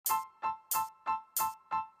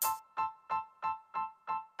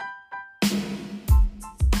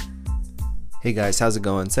Hey guys, how's it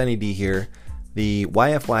going? Sunny D here. The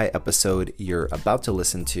YFY episode you're about to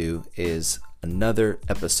listen to is another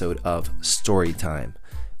episode of Storytime,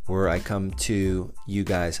 where I come to you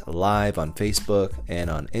guys live on Facebook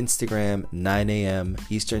and on Instagram, 9 a.m.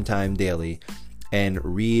 Eastern Time daily, and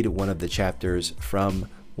read one of the chapters from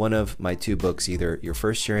one of my two books, either Your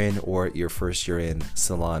First Year In or Your First Year In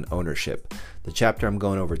Salon Ownership. The chapter I'm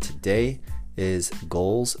going over today is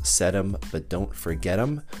Goals, Set 'em, but Don't Forget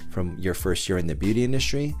 'em, from Your First Year in the Beauty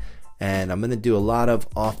Industry. And I'm going to do a lot of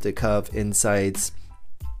off-the-cuff insights,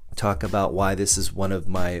 talk about why this is one of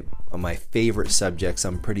my favorite subjects.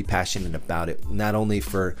 I'm pretty passionate about it, not only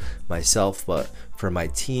for myself, but for my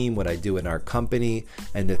team, what I do in our company,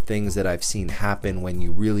 and the things that I've seen happen when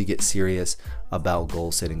you really get serious about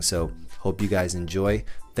goal setting. So hope you guys enjoy.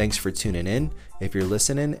 Thanks for tuning in if you're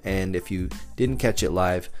listening, and if you didn't catch it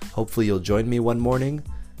live, hopefully you'll join me one morning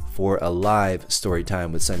for a live story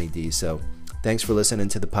time with Sunny D. So thanks for listening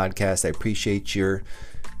to the podcast. I appreciate your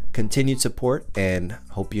continued support and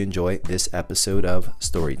hope you enjoy this episode of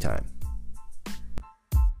Storytime.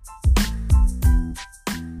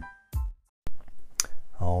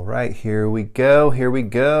 All right, here we go.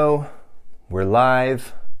 We're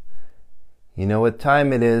live. You know what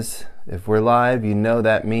time it is. If we're live, you know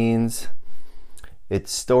that means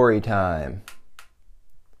it's story time.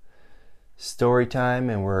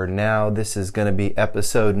 And this is going to be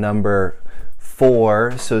episode number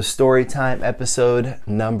 4. So story time episode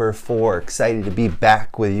number 4. Excited to be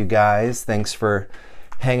back with you guys. Thanks for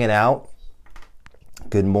hanging out.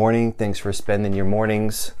 Good morning. Thanks for spending your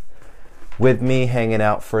mornings with me, hanging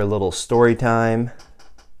out for a little story time.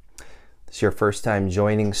 If it's your first time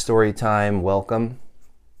joining story time, welcome.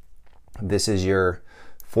 This is your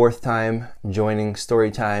 4th time joining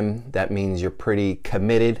story time. That means you're pretty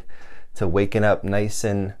committed to waking up nice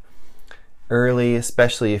and early,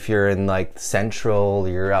 especially if you're in like Central,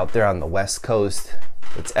 you're out there on the West Coast.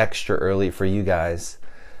 It's extra early for you guys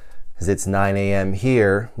because it's 9 a.m.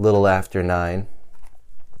 here, little after 9,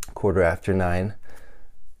 quarter after 9.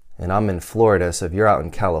 And I'm in Florida, so if you're out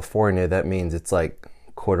in California, that means it's like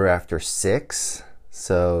quarter after 6.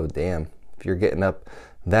 So damn, if you're getting up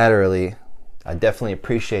that early, I definitely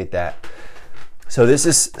appreciate that. So this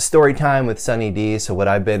is story time with Sunny D. So what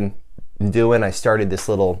I've been doing, I started this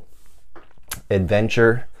little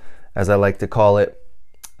adventure, as I like to call it,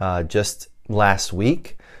 just last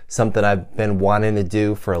week. Something I've been wanting to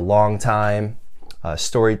do for a long time.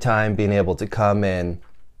 Story time, being able to come and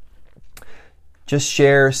just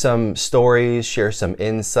share some stories, share some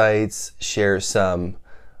insights, share some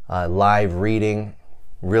live reading,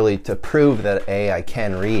 really to prove that I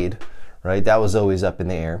can read, right? That was always up in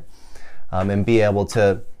the air. And be able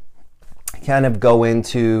to kind of go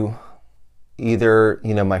into either,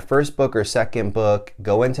 my first book or second book,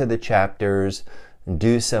 go into the chapters,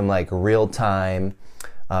 do some like real-time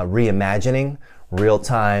reimagining,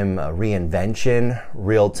 real-time reinvention,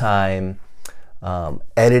 real-time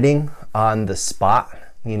editing on the spot,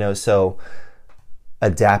 so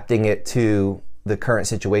adapting it to the current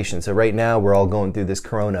situation. So right now we're all going through this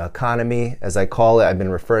Corona economy, as I call it. I've been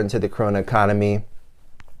referring to the Corona economy.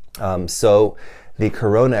 So the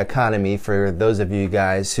Corona economy, for those of you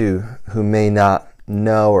guys who may not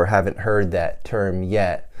know or haven't heard that term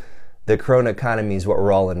yet, the Corona economy is what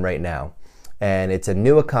we're all in right now. And it's a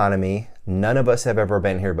new economy. None of us have ever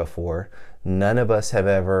been here before. None of us have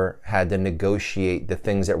ever had to negotiate the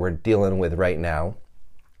things that we're dealing with right now.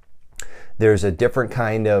 There's a different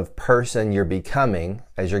kind of person you're becoming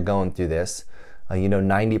as you're going through this.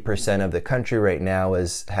 90% of the country right now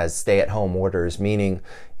has stay-at-home orders, meaning,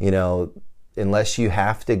 unless you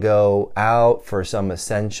have to go out for some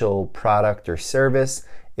essential product or service,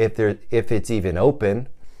 if it's even open,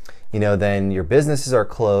 then your businesses are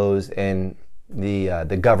closed, and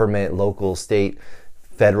the government, local, state,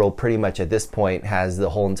 federal, pretty much at this point has the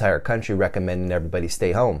whole entire country recommending everybody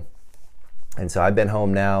stay home. And so I've been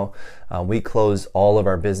home now. We closed all of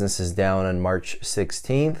our businesses down on March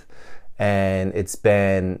 16th, and it's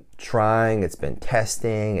been trying, it's been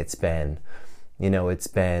testing, it's been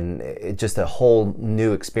just a whole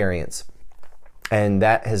new experience. And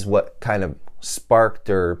that is what kind of sparked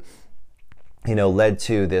or, led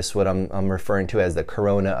to this, what I'm referring to as the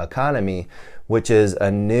Corona economy, which is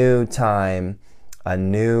a new time, a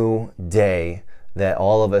new day that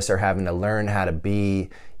all of us are having to learn how to be,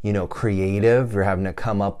 creative. We're having to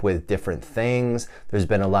come up with different things. There's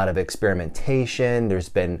been a lot of experimentation. There's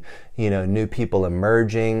been, new people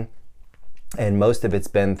emerging. And most of it's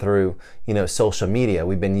been through, social media.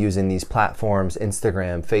 We've been using these platforms: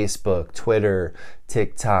 Instagram, Facebook, Twitter,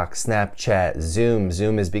 TikTok, Snapchat, Zoom.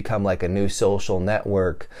 Zoom has become like a new social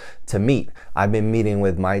network to meet. I've been meeting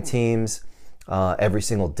with my teams every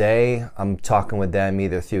single day. I'm talking with them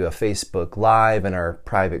either through a Facebook Live in our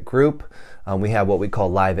private group. We have what we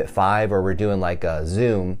call Live at 5, or we're doing like a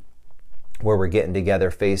Zoom where we're getting together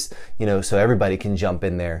so everybody can jump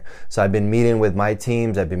in there. So I've been meeting with my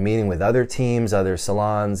teams. I've been meeting with other teams, other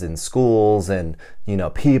salons and schools and,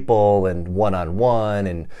 people and one-on-one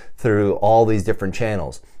and through all these different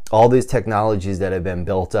channels. All these technologies that have been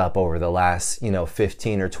built up over the last,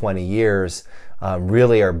 15 or 20 years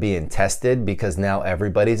really are being tested, because now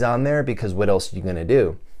everybody's on there, because what else are you going to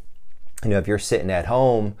do? If you're sitting at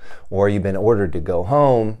home, or you've been ordered to go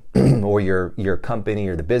home, or your company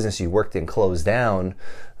or the business you worked in closed down,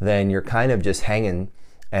 then you're kind of just hanging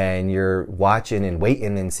and you're watching and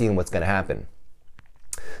waiting and seeing what's going to happen.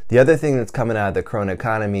 The other thing that's coming out of the Corona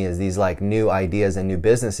economy is these like new ideas and new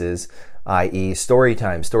businesses, i.e.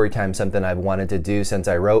 Storytime. Storytime, something I've wanted to do since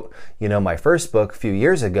I wrote, my first book a few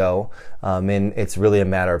years ago, and it's really a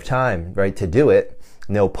matter of time, right, to do it.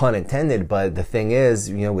 No pun intended, but the thing is,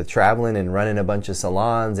 with traveling and running a bunch of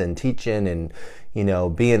salons and teaching and,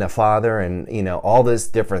 being a father and, all these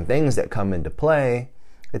different things that come into play,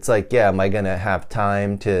 it's like, yeah, am I going to have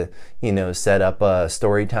time to, set up a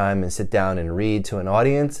story time and sit down and read to an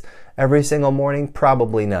audience every single morning?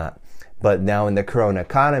 Probably not. But now in the Corona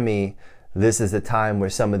economy, this is the time where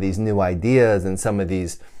some of these new ideas and some of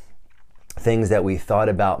these things that we thought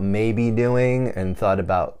about maybe doing and thought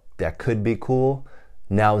about that could be cool,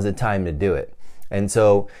 now is the time to do it. And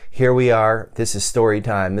so here we are. This is story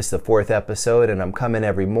time. This is the 4th episode, and I'm coming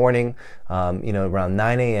every morning, around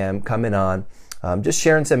 9 a.m. coming on, just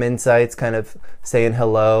sharing some insights, kind of saying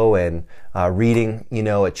hello and reading,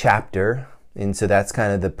 a chapter. And so that's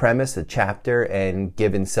kind of the premise, a chapter, and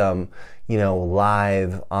giving some,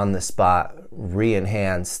 live, on the spot,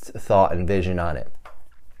 re-enhanced thought and vision on it.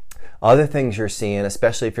 Other things you're seeing,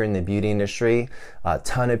 especially if you're in the beauty industry, a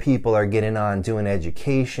ton of people are getting on doing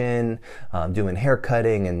education, doing hair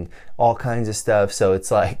cutting and all kinds of stuff. So it's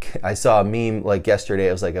like, I saw a meme like yesterday.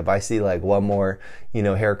 It was like, if I see like one more,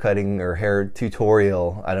 hair cutting or hair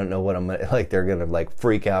tutorial, I don't know what I'm gonna, like, they're gonna like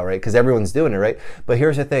freak out, right? Because everyone's doing it, right? But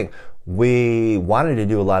here's the thing. We wanted to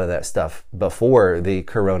do a lot of that stuff before the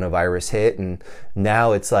coronavirus hit, and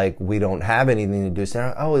now it's like we don't have anything to do.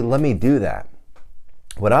 So, let me do that.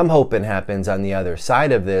 What I'm hoping happens on the other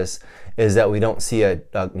side of this is that we don't see an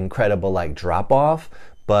incredible like drop off,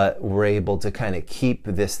 but we're able to kind of keep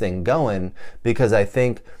this thing going, because I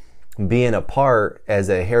think being a part as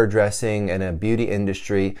a hairdressing and a beauty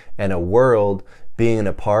industry and a world, being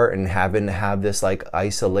a part and having to have this like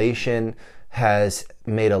isolation has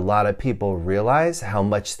made a lot of people realize how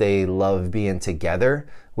much they love being together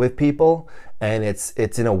with people. And it's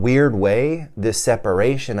in a weird way, this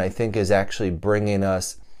separation, I think, is actually bringing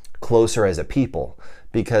us closer as a people.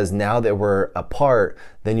 Because now that we're apart,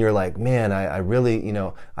 then you're like, man, I really,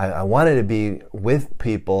 I wanted to be with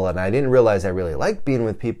people, and I didn't realize I really liked being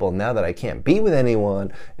with people. Now that I can't be with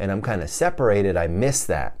anyone and I'm kind of separated, I miss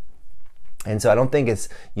that. And so I don't think it's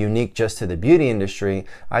unique just to the beauty industry.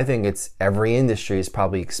 I think it's every industry is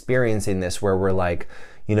probably experiencing this, where we're like,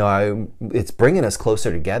 it's bringing us closer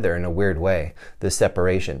together in a weird way, this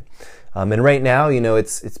separation. And right now,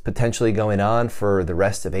 it's potentially going on for the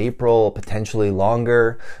rest of April, potentially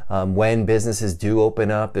longer. When businesses do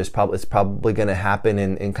open up, it's probably going to happen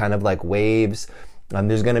in kind of like waves.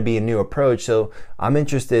 There's going to be a new approach. So I'm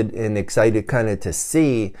interested and excited kind of to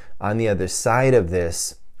see on the other side of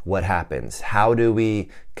this what happens. How do we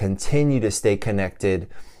continue to stay connected,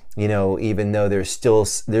 even though there's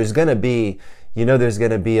going to be, there's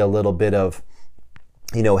going to be a little bit of,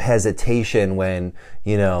 hesitation when,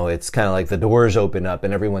 it's kind of like the doors open up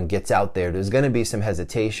and everyone gets out there. There's going to be some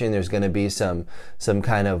hesitation. There's going to be some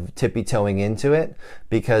kind of tippy-toeing into it,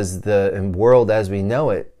 because the world as we know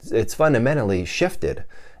it, it's fundamentally shifted.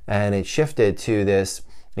 And it shifted to this,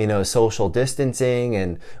 social distancing,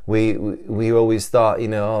 and we always thought,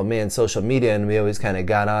 oh man, social media, and we always kind of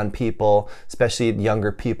got on people, especially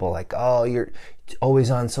younger people, like, oh, you're always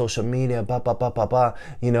on social media, blah, blah, blah, blah, blah.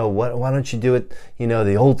 Why don't you do it,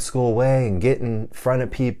 the old school way and get in front of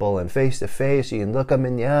people and face to face, you can look them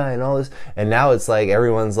in the eye and all this. And now it's like,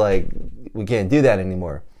 everyone's like, we can't do that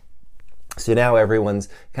anymore. So now everyone's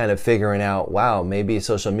kind of figuring out, wow, maybe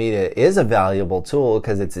social media is a valuable tool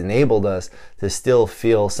because it's enabled us to still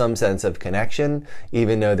feel some sense of connection,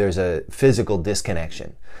 even though there's a physical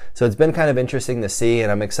disconnection. So it's been kind of interesting to see,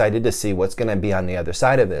 and I'm excited to see what's going to be on the other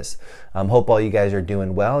side of this. Hope all you guys are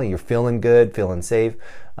doing well. You're feeling good, feeling safe,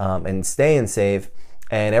 and staying safe.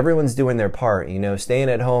 And everyone's doing their part. Staying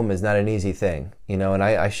at home is not an easy thing. And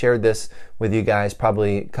I shared this with you guys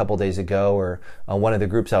probably a couple days ago, or on one of the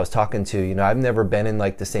groups I was talking to. I've never been in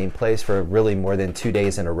like the same place for really more than 2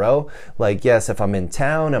 days in a row. Like, yes, if I'm in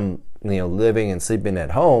town, I'm living and sleeping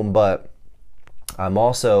at home, but I'm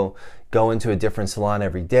also going to a different salon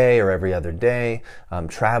every day or every other day. I'm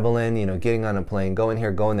traveling, getting on a plane, going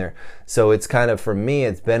here, going there. So it's kind of, for me,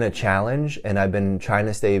 it's been a challenge, and I've been trying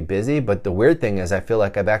to stay busy. But the weird thing is I feel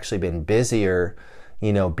like I've actually been busier,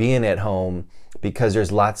 being at home, because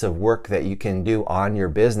there's lots of work that you can do on your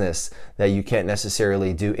business that you can't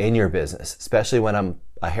necessarily do in your business. Especially when I'm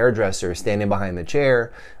a hairdresser standing behind the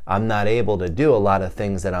chair, I'm not able to do a lot of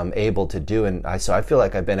things that I'm able to do. And so I feel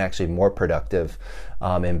like I've been actually more productive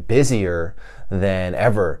and busier than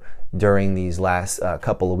ever during these last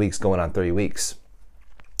couple of weeks, going on 3 weeks.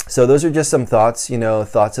 So those are just some thoughts,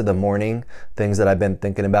 thoughts of the morning, things that I've been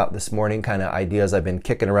thinking about this morning, kind of ideas I've been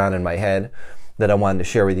kicking around in my head that I wanted to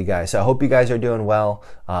share with you guys. So I hope you guys are doing well.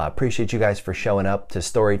 Appreciate you guys for showing up to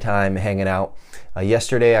story time, hanging out.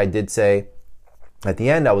 Yesterday I did say at the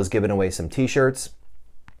end I was giving away some t-shirts.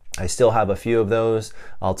 I still have a few of those.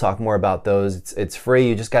 I'll talk more about those. It's free.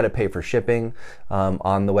 You just got to pay for shipping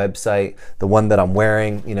on the website. The one that I'm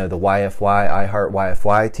wearing, the YFY, I Heart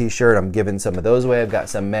YFY t-shirt, I'm giving some of those away. I've got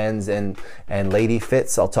some men's and lady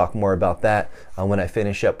fits. I'll talk more about that when I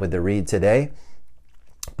finish up with the read today.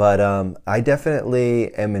 But I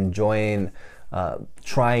definitely am enjoying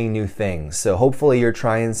trying new things. So hopefully you're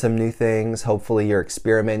trying some new things. Hopefully you're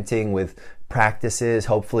experimenting with practices.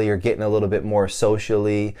 Hopefully you're getting a little bit more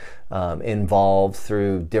socially involved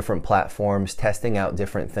through different platforms, testing out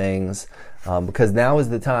different things, because now is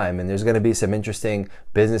the time, and there's going to be some interesting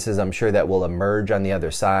businesses, I'm sure, that will emerge on the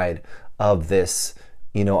other side of this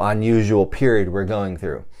unusual period we're going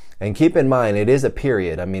through. And keep in mind, it is a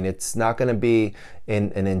period. I mean, it's not going to be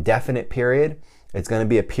an indefinite period. It's going to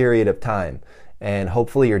be a period of time. And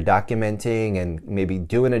hopefully you're documenting and maybe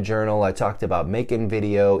doing a journal. I talked about making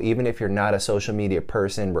video, even if you're not a social media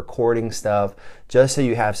person, recording stuff, just so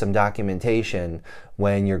you have some documentation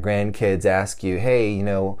when your grandkids ask you, hey,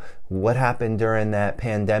 what happened during that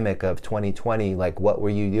pandemic of 2020? Like, what were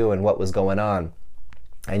you doing? What was going on?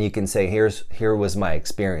 And you can say, here was my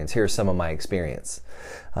experience. Here's some of my experience.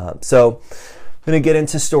 So I'm going to get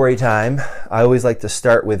into story time. I always like to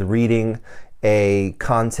start with reading a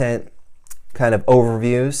content kind of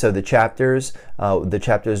overview. So the chapters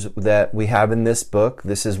that we have in this book,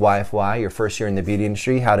 this is YFY, your first year in the beauty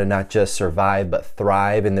industry, how to not just survive, but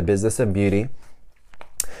thrive in the business of beauty.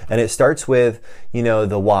 And it starts with,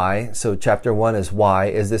 the why. So chapter 1 is why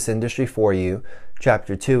is this industry for you?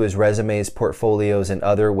 Chapter 2 is resumes, portfolios, and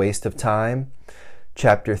other waste of time.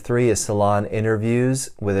 Chapter 3 is salon interviews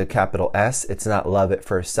with a capital S. It's not love at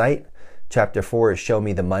first sight. Chapter 4 is show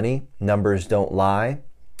me the money. Numbers don't lie.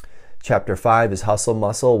 Chapter 5 is hustle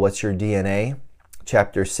muscle. What's your DNA?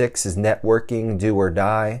 Chapter 6 is networking, do or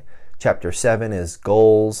die. Chapter 7 is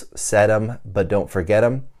goals, set them, but don't forget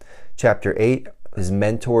them. Chapter 8 is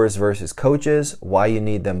mentors versus coaches, why you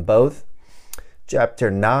need them both. Chapter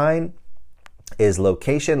 9 is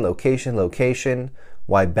location, location, location,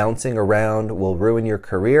 why bouncing around will ruin your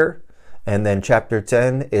career. And then chapter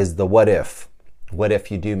 10 is the what if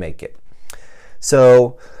you do make it.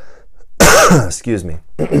 So, excuse me.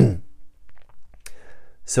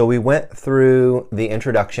 So we went through the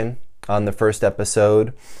introduction on the first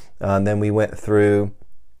episode. Then we went through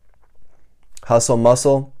hustle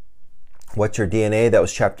muscle, what's your DNA? That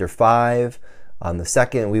was chapter 5. On the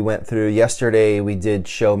second, we went through yesterday, we did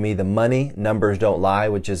show me the money, numbers don't lie,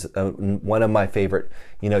 which is one of my favorite,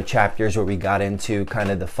 chapters, where we got into kind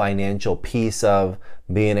of the financial piece of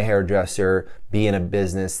being a hairdresser, being a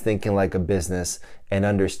business, thinking like a business, and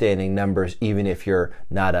understanding numbers, even if you're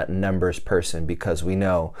not a numbers person, because we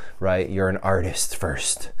know, right, you're an artist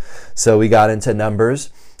first. So we got into numbers.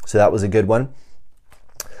 So that was a good one.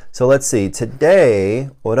 So let's see. Today,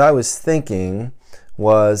 what I was thinking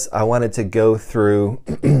was I wanted to go through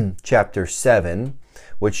chapter 7,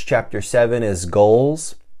 which chapter 7 is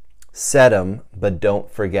goals, set them, but don't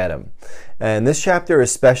forget them. And this chapter is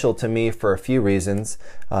special to me for a few reasons.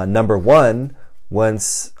 Number one,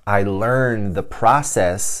 once I learned the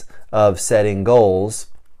process of setting goals,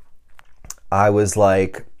 I was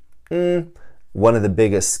like, one of the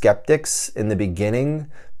biggest skeptics in the beginning,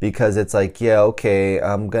 because it's like, yeah, okay,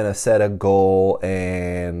 I'm gonna set a goal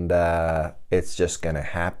and it's just gonna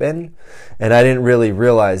happen. And I didn't really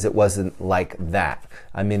realize it wasn't like that.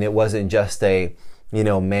 I mean, it wasn't just a,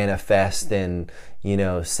 manifest and,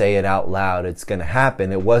 say it out loud, it's gonna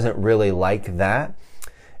happen. It wasn't really like that.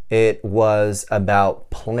 It was about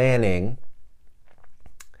planning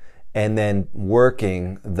and then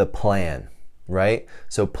working the plan, right?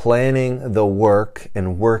 So planning the work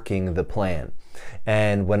and working the plan.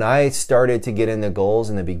 And when I started to get into goals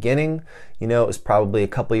in the beginning, it was probably a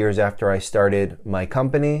couple years after I started my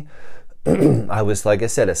company. I was, like I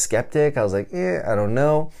said, a skeptic. I was like, I don't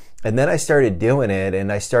know. And then I started doing it,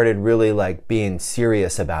 and I started really like being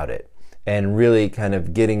serious about it and really kind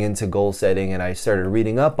of getting into goal setting. And I started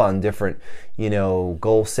reading up on different,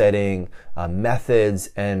 goal setting methods,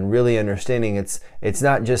 and really understanding it's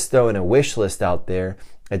not just throwing a wish list out there.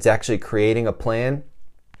 It's actually creating a plan,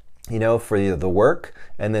 for the work,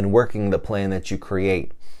 and then working the plan that you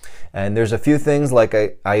create. And there's a few things like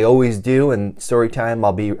I always do in story time.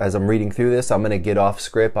 As I'm reading through this, I'm going to get off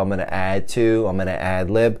script. I'm going to add to, I'm going to ad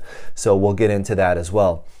lib. So we'll get into that as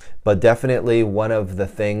well. But definitely one of the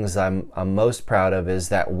things I'm most proud of is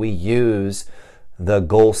that we use the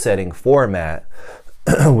goal setting format.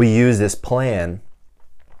 We use this plan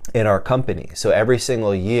in our company. So every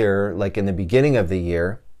single year, like in the beginning of the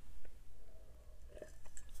year,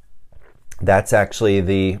 that's actually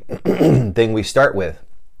the thing we start with.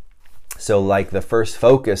 So like the first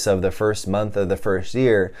focus of the first month of the first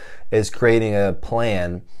year is creating a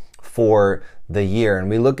plan for the year. And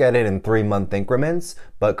we look at it in 3-month increments,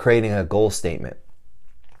 but creating a goal statement.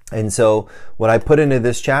 And so what I put into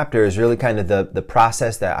this chapter is really kind of the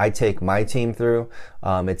process that I take my team through.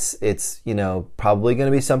 It's probably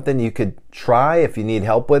going to be something you could try. If you need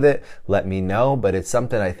help with it, let me know. But it's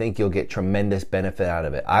something I think you'll get tremendous benefit out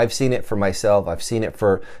of it. I've seen it for myself. I've seen it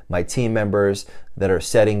for my team members that are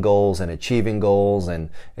setting goals and achieving goals. And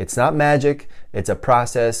it's not magic. It's a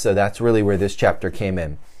process. So that's really where this chapter came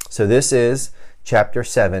in. So this is chapter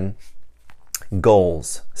 7,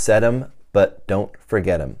 goals. Set them, but don't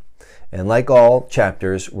forget them. And like all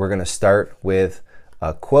chapters, we're going to start with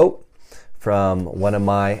a quote from one of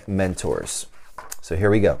my mentors. So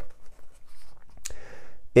here we go.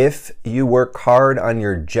 If you work hard on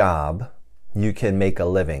your job, you can make a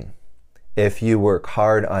living. If you work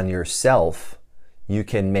hard on yourself, you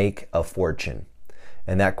can make a fortune.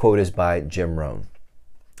 And that quote is by Jim Rohn.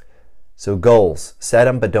 So goals, set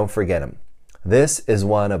them, but don't forget them. This is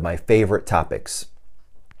one of my favorite topics.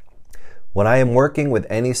 When I am working with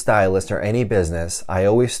any stylist or any business, I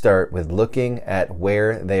always start with looking at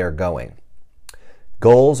where they are going.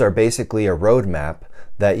 Goals are basically a roadmap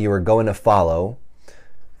that you are going to follow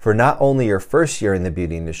for not only your first year in the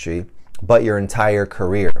beauty industry, but your entire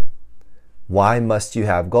career. Why must you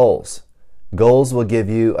have goals? Goals will give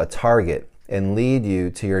you a target and lead you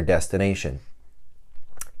to your destination.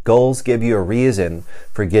 Goals give you a reason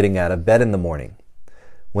for getting out of bed in the morning.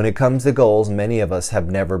 When it comes to goals, many of us have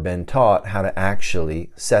never been taught how to actually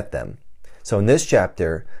set them. So in this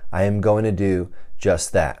chapter, I am going to do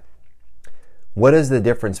just that. What is the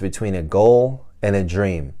difference between a goal and a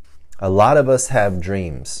dream? A lot of us have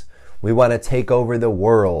dreams. We want to take over the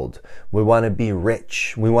world. We want to be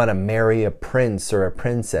rich. We want to marry a prince or a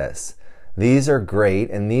princess. These are great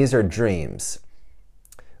and these are dreams,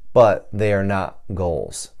 but they are not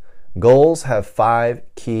goals. Goals have 5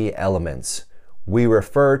 key elements. We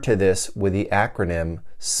refer to this with the acronym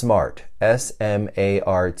SMART,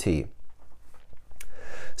 S-M-A-R-T.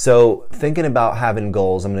 So thinking about having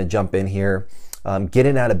goals, I'm going to jump in here.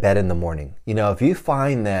 Getting out of bed in the morning. If you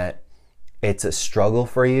find that it's a struggle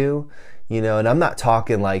for you, and I'm not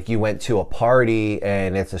talking like you went to a party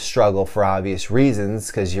and it's a struggle for obvious reasons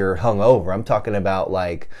because you're hungover. I'm talking about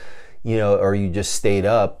like, or you just stayed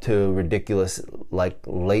up to ridiculous, like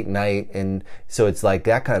late night. And so it's like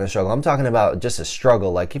that kind of struggle. I'm talking about just a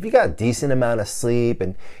struggle. Like if you got a decent amount of sleep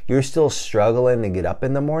and you're still struggling to get up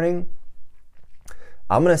in the morning,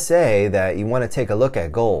 I'm going to say that you want to take a look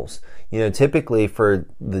at goals. Typically for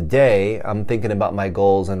the day, I'm thinking about my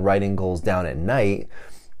goals and writing goals down at night,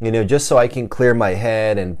 just so I can clear my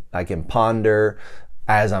head and I can ponder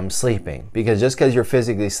as I'm sleeping. Because just because you're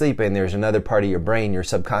physically sleeping, there's another part of your brain, your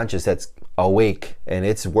subconscious, that's awake and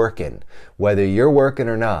it's working. Whether you're working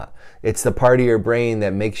or not, it's the part of your brain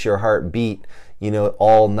that makes your heart beat,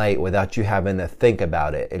 all night without you having to think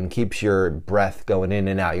about it and keeps your breath going in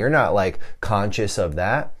and out. You're not like conscious of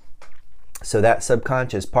that. So that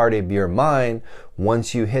subconscious part of your mind,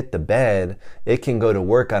 once you hit the bed, it can go to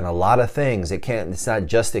work on a lot of things. It's not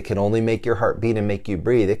just, it can only make your heart beat and make you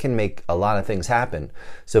breathe. It can make a lot of things happen.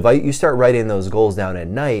 So if you start writing those goals down at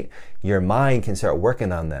night, your mind can start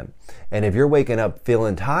working on them. And if you're waking up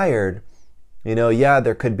feeling tired,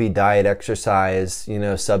 there could be diet, exercise,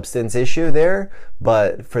 substance issue there.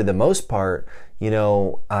 But for the most part,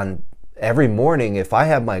 on every morning, if I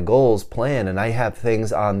have my goals planned and I have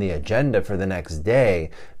things on the agenda for the next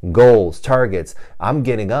day, goals, targets, I'm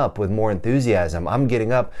getting up with more enthusiasm. I'm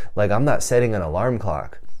getting up like I'm not setting an alarm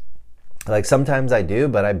clock. Like sometimes I do,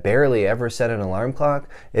 but I barely ever set an alarm clock.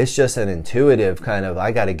 It's just an intuitive kind of,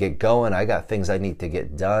 I got to get going. I got things I need to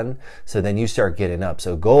get done. So then you start getting up.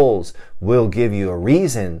 So goals will give you a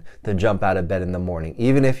reason to jump out of bed in the morning.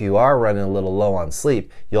 Even if you are running a little low on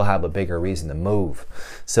sleep, you'll have a bigger reason to move.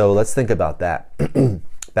 So let's think about that.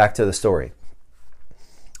 Back to the story.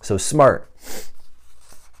 So SMART.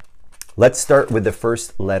 Let's start with the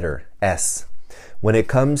first letter, S. When it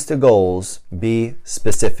comes to goals, be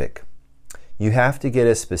specific. You have to get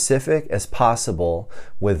as specific as possible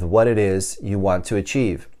with what it is you want to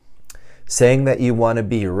achieve. Saying that you want to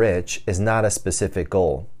be rich is not a specific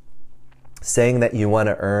goal. Saying that you want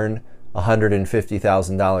to earn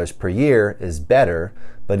 $150,000 per year is better,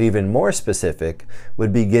 but even more specific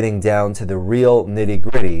would be getting down to the real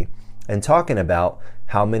nitty-gritty and talking about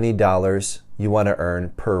how many dollars you want to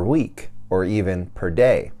earn per week or even per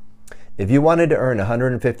day. If you wanted to earn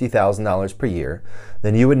 $150,000 per year,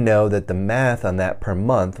 then you would know that the math on that per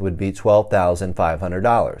month would be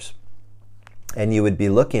 $12,500. And you would be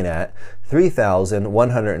looking at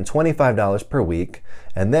 $3,125 per week.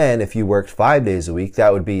 And then if you worked 5 days a week,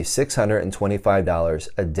 that would be $625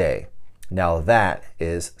 a day. Now that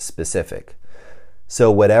is specific.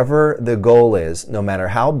 So whatever the goal is, no matter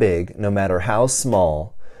how big, no matter how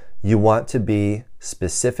small, you want to be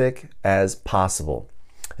specific as possible.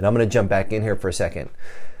 And I'm going to jump back in here for a second.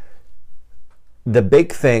 The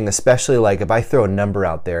big thing, especially like if I throw a number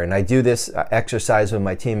out there, and I do this exercise with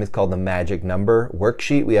my team, it's called the magic number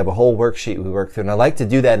worksheet. We have a whole worksheet we work through, and I like to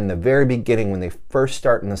do that in the very beginning when they first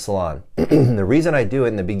start in the salon. The reason I do it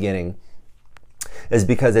in the beginning is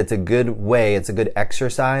because it's a good way, it's a good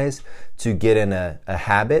exercise to get in a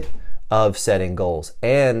habit of setting goals.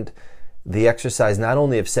 And the exercise not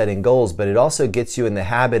only of setting goals, but it also gets you in the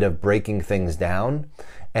habit of breaking things down.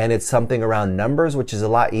 And it's something around numbers, which is a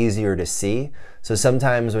lot easier to see. So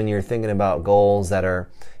sometimes when you're thinking about goals that are,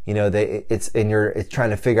 it's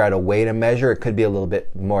trying to figure out a way to measure, it could be a little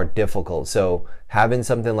bit more difficult. So having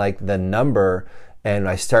something like the number, and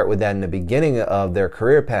I start with that in the beginning of their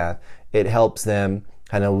career path, it helps them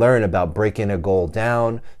kind of learn about breaking a goal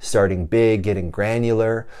down, starting big, getting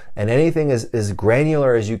granular, and anything as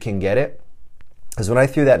granular as you can get it. Because when I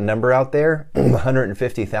threw that number out there,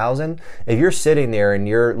 150,000, if you're sitting there and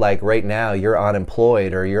you're like right now, you're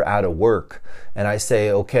unemployed or you're out of work, and I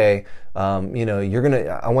say, okay, I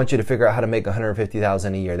want you to figure out how to make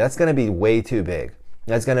 150,000 a year. That's going to be way too big.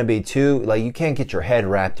 That's going to be you can't get your head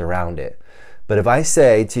wrapped around it. But if I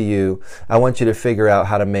say to you, I want you to figure out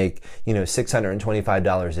how to make,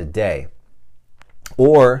 $625 a day,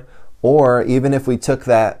 or even if we took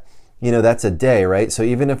that, that's a day, right? So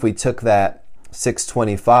even if we took that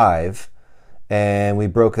 625 and we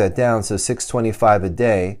broke that down, so 625 a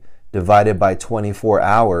day divided by 24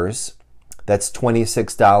 hours, that's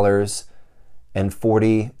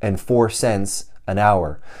 $26.44 an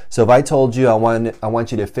hour. So if I told you I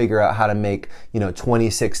want you to figure out how to make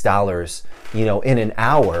 $26 in an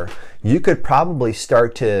hour, you could probably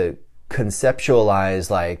start to conceptualize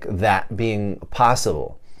like that being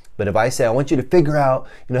possible. But if I say, I want you to figure out,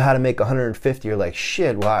 how to make 150, you're like,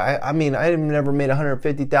 shit, well, I never made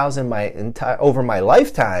 150,000 over my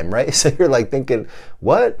lifetime, right? So you're like thinking,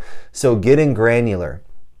 what? So getting granular,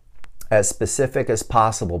 as specific as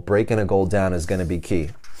possible, breaking a goal down is going to be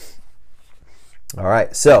key. All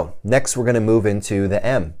right, so next we're going to move into the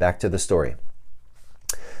M, back to the story.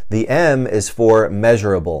 The M is for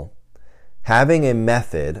measurable. Having a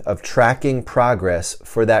method of tracking progress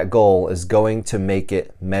for that goal is going to make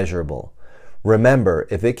it measurable. Remember,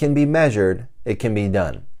 if it can be measured, it can be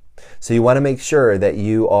done. So you want to make sure that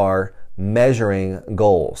you are measuring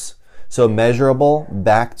goals. So measurable,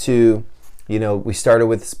 back to, we started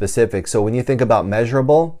with specific. So when you think about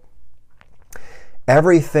measurable,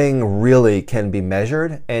 everything really can be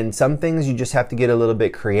measured, and some things you just have to get a little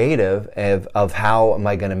bit creative of how am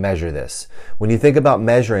I going to measure this. When you think about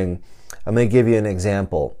measuring, I'm going to give you an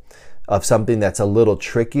example of something that's a little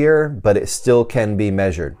trickier, but it still can be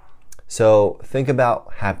measured. So think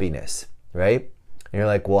about happiness, right? And you're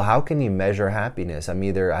like, well, how can you measure happiness? I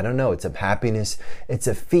don't know, it's a happiness, it's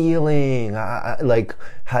a feeling. Like,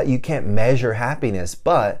 how you can't measure happiness.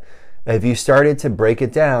 But if you started to break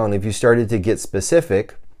it down, if you started to get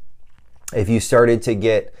specific, if you started to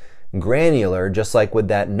get granular, just like with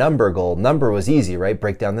that number goal. Number was easy, right?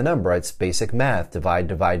 Break down the number. It's basic math. Divide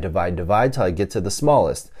till I get to the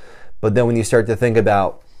smallest. But then when you start to think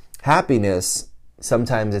about happiness,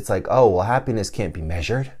 sometimes it's like, oh, well, happiness can't be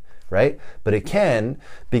measured, right? But it can,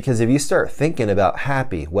 because if you start thinking about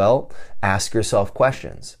happy, well, ask yourself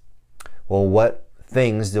questions. Well, what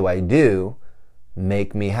things do I do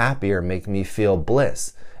make me happy or make me feel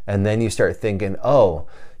bliss? And then you start thinking, oh,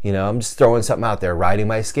 I'm just throwing something out there, riding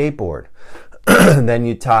my skateboard. And then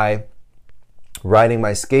you tie riding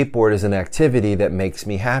my skateboard as an activity that makes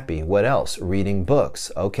me happy. What else? Reading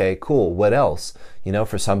books. Okay, cool. What else?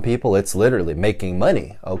 For some people, it's literally making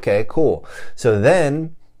money. Okay, cool. So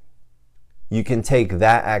then you can take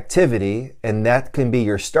that activity and that can be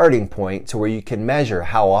your starting point to where you can measure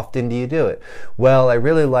how often do you do it. Well, I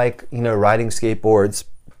really like, riding skateboards.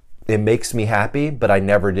 It makes me happy, but I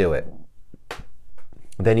never do it.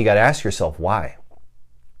 Then you got to ask yourself, why?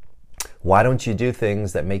 Why don't you do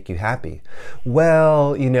things that make you happy?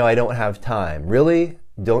 Well, I don't have time. Really?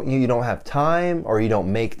 You don't have time, or you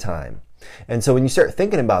don't make time? And so when you start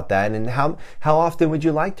thinking about that, and how often would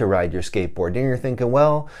you like to ride your skateboard? Then you're thinking,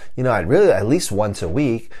 well, I'd really at least once a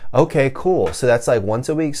week. Okay, cool. So that's like once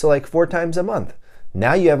a week, so like 4 times a month.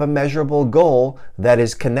 Now you have a measurable goal that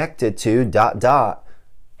is connected to ...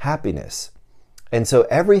 happiness. And so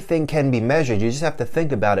everything can be measured. You just have to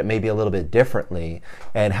think about it maybe a little bit differently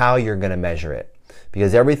and how you're going to measure it,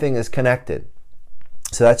 because everything is connected.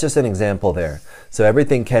 So that's just an example there. So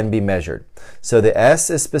everything can be measured. So the S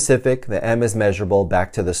is specific, the M is measurable.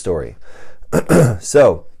 Back to the story.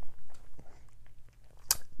 So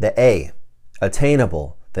the A,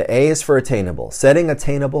 attainable. The A is for attainable. Setting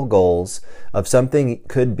attainable goals of something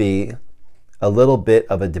could be a little bit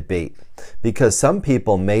of a debate, because some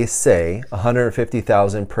people may say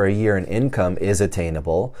 $150,000 per year in income is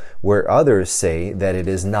attainable, where others say that it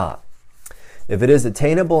is not. If it is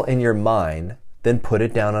attainable in your mind, then put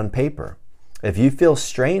it down on paper. If you feel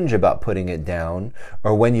strange about putting it down,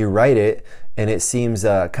 or when you write it and it seems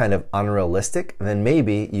kind of unrealistic, then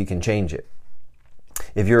maybe you can change it.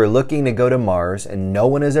 If you're looking to go to Mars and no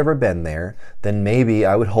one has ever been there, then maybe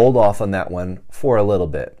I would hold off on that one for a little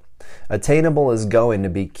bit. Attainable is going to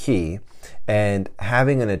be key, and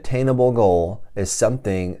having an attainable goal is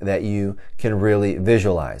something that you can really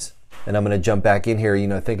visualize. And I'm going to jump back in here,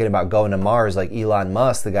 thinking about going to Mars, like Elon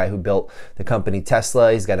Musk, the guy who built the company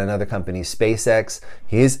Tesla. He's got another company, SpaceX.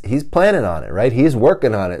 He's planning on it, right? He's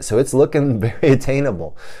working on it. So it's looking very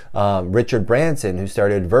attainable. Richard Branson, who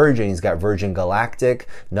started Virgin, he's got Virgin Galactic,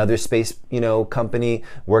 another space, company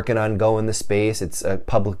working on going to space. It's a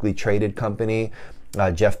publicly traded company.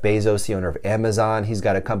 Jeff Bezos, the owner of Amazon, he's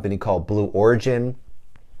got a company called Blue Origin,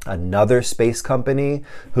 another space company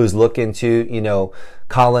who's looking to,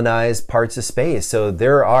 colonize parts of space. So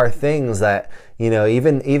there are things that,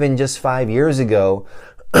 even just 5 years ago,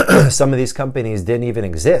 some of these companies didn't even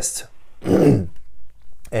exist. And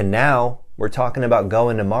now we're talking about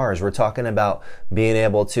going to Mars. We're talking about being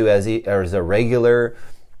able to, as a regular,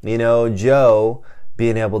 Joe,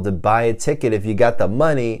 being able to buy a ticket, if you got the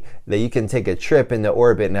money, that you can take a trip into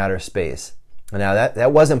orbit in outer space. Now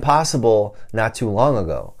that wasn't possible not too long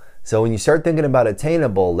ago. So when you start thinking about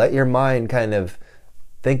attainable, let your mind kind of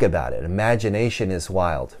think about it. Imagination is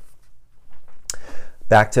wild.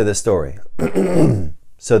 Back to the story.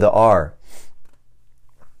 So the R.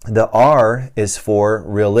 The R is for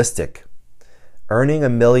realistic. Earning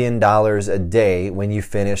 $1 million a day when you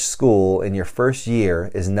finish school in your first year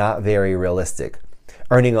is not very realistic.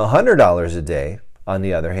 Earning $100 a day, on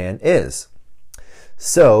the other hand, is.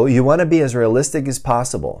 So you want to be as realistic as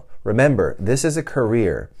possible. Remember, this is a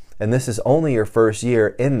career, and this is only your first year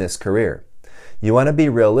in this career. You want to be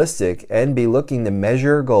realistic and be looking to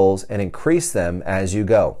measure goals and increase them as you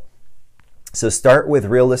go. So start with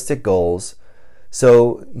realistic goals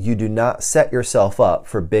so you do not set yourself up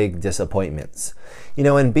for big disappointments.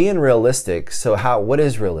 And being realistic, so what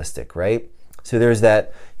is realistic, right? So there's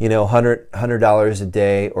that, $100 a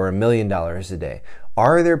day or $1 million a day.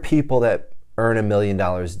 Are there people that earn $1 million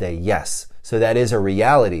a day? Yes. So that is a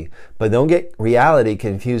reality. But don't get reality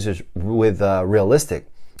confused with realistic,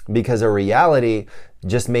 because a reality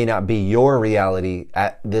just may not be your reality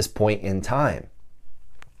at this point in time.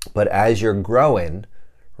 But as you're growing,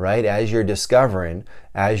 right, as you're discovering,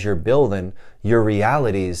 as you're building, your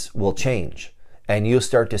realities will change. and you'll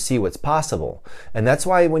start to see what's possible. And that's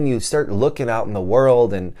why when you start looking out in the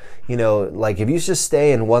world and, like if you just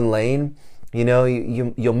stay in one lane,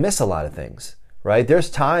 you'll miss a lot of things, right? There's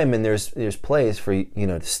time and there's place for,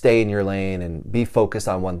 to stay in your lane and be focused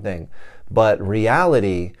on one thing. But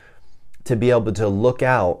reality, to be able to look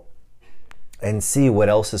out and see what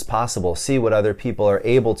else is possible, see what other people are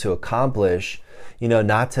able to accomplish,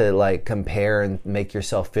 not to like compare and make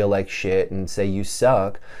yourself feel like shit and say you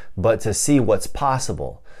suck, but to see what's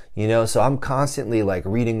possible. So I'm constantly like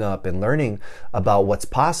reading up and learning about what's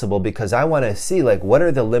possible because I want to see like what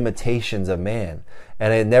are the limitations of man.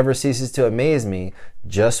 And it never ceases to amaze me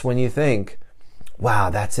just when you think,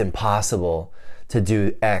 wow, that's impossible to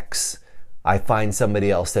do X, I find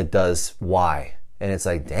somebody else that does Y. And it's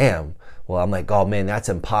like, damn. Well, I'm like, oh man, that's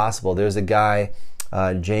impossible. There's a guy,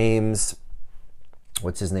 James,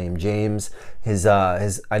 what's his name? James.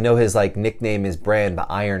 I know his like nickname is brand,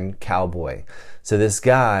 the Iron Cowboy. So this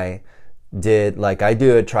guy did, like I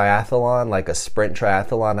do a triathlon, like a sprint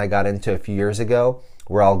triathlon I got into a few years ago,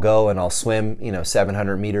 where I'll go and I'll swim,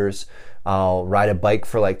 700 meters. I'll ride a bike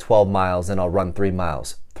for like 12 miles and I'll run 3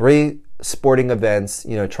 miles. 3 sporting events,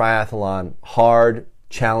 triathlon, hard,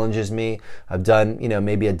 challenges me. I've done,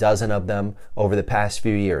 maybe a dozen of them over the past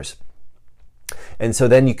few years. And so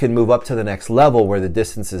then you can move up to the next level where the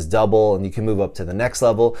distance is double and you can move up to the next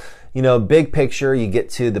level. Big picture, you get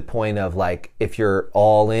to the point of like, if you're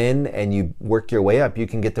all in and you work your way up, you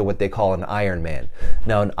can get to what they call an Ironman.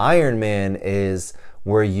 Now, an Ironman is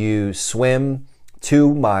where you swim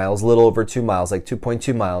 2 miles, a little over 2 miles, like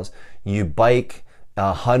 2.2 miles. You bike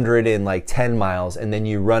 110 miles and then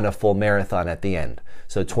you run a full marathon at the end.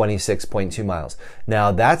 So 26.2 miles.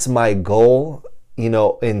 Now that's my goal,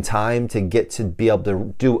 in time to get to be able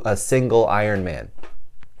to do a single Ironman.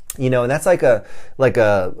 And that's like a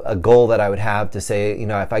goal that I would have to say,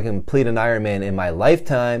 if I complete an Ironman in my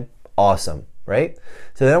lifetime, awesome, right?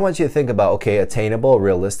 So then I want you to think about, okay, attainable,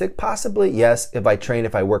 realistic, possibly, yes, if I train,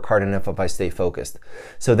 if I work hard enough, if I stay focused.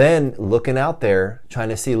 So then looking out there, trying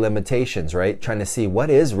to see limitations, right? Trying to see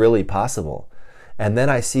what is really possible. And then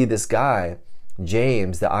I see this guy,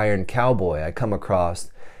 James, the Iron Cowboy, I come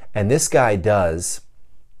across, and this guy does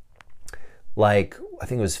like, I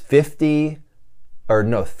think it was 30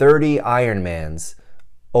 Ironmans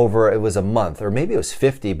over, it was a month, or maybe it was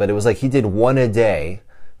 50, but it was like he did one a day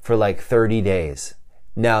for like 30 days.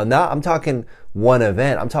 Now, I'm talking one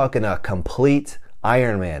event, I'm talking a complete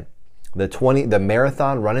Ironman. The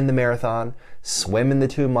marathon, running the marathon, swimming the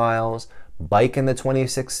 2 miles, biking the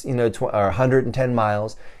 26, or 110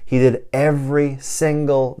 miles. He did every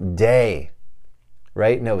single day,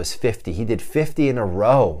 right? No, it was 50. He did 50 in a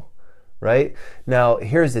row, right? Now,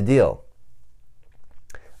 here's the deal.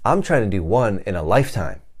 I'm trying to do one in a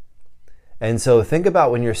lifetime. And so think about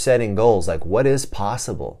when you're setting goals, like what is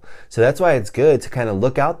possible. So that's why it's good to kind of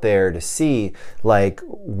look out there to see like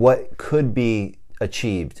what could be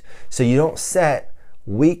achieved. So you don't set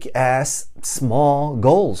weak ass small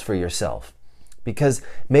goals for yourself. Because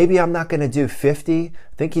maybe I'm not going to do 50.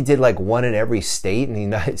 I think he did like one in every state in the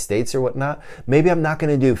United States or whatnot. Maybe I'm not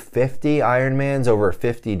going to do 50 Ironmans over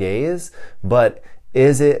 50 days, but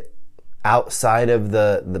is it outside of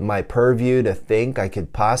my purview to think I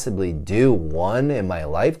could possibly do one in my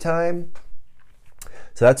lifetime?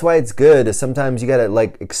 So that's why it's good is sometimes you got to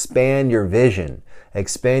like expand your vision,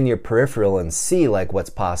 expand your peripheral and see like what's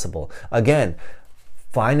possible. Again,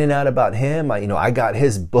 finding out about him, I got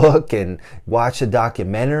his book and watched a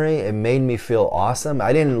documentary. It made me feel awesome.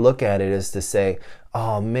 I didn't look at it as to say,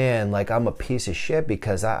 oh man, like I'm a piece of shit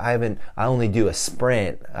because I only do a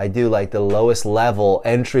sprint. I do like the lowest level,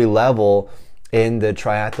 entry level in the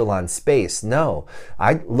triathlon space. No,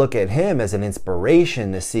 I look at him as an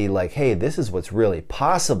inspiration to see like, hey, this is what's really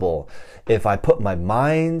possible if I put my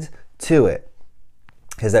mind to it.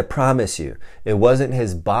 Because I promise you, it wasn't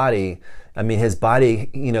his body. I mean, his body,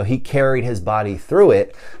 he carried his body through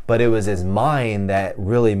it, but it was his mind that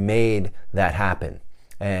really made that happen.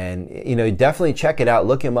 And, definitely check it out.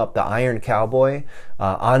 Look him up, the Iron Cowboy.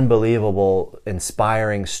 Unbelievable,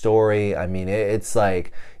 inspiring story. I mean, it's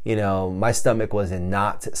like, my stomach was in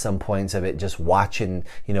knots at some points of it, just watching,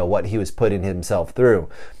 what he was putting himself through.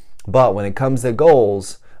 But when it comes to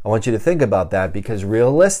goals, I want you to think about that because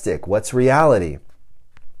realistic, what's reality?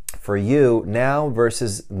 For you now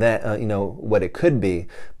versus that, what it could be,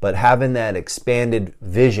 but having that expanded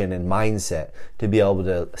vision and mindset to be able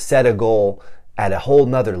to set a goal at a whole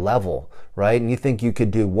nother level, right? And you think you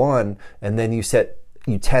could do one and then you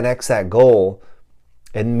 10x that goal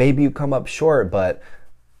and maybe you come up short, but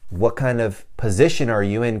what kind of position are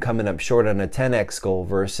you in coming up short on a 10x goal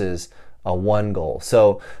versus a one goal.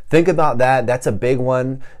 So think about that. That's a big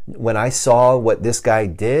one. When I saw what this guy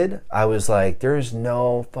did, I was like, there's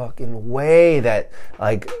no fucking way that,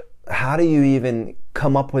 like, how do you even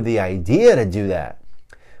come up with the idea to do that?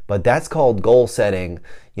 But that's called goal setting,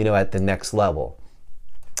 at the next level.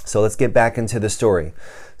 So let's get back into the story.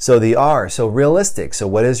 So the R, so realistic. So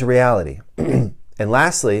what is reality? And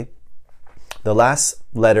lastly, the last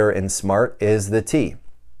letter in SMART is the T.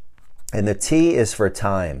 And the T is for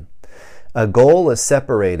time. A goal is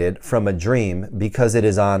separated from a dream because it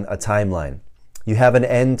is on a timeline. You have an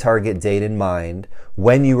end target date in mind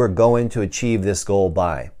when you are going to achieve this goal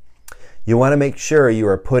by. You want to make sure you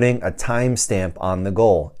are putting a timestamp on the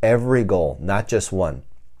goal, every goal, not just one.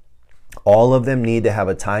 All of them need to have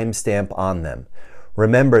a timestamp on them.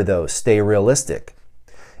 Remember though, stay realistic.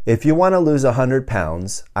 If you want to lose 100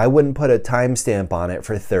 pounds, I wouldn't put a timestamp on it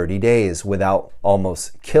for 30 days without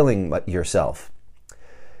almost killing yourself.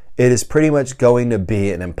 It is pretty much going to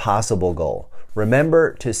be an impossible goal.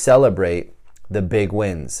 Remember to celebrate the big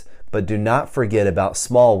wins, but do not forget about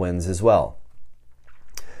small wins as well.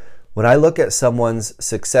 When I look at someone's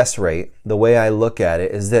success rate, the way I look at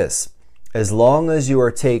it is this. As long as you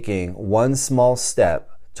are taking one small step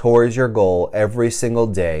towards your goal every single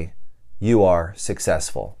day, you are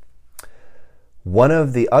successful. One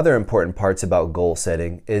of the other important parts about goal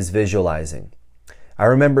setting is visualizing. I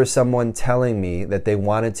remember someone telling me that they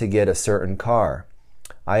wanted to get a certain car.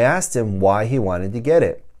 I asked him why he wanted to get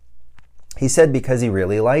it. He said because he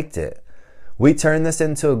really liked it. We turned this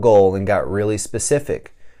into a goal and got really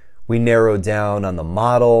specific. We narrowed down on the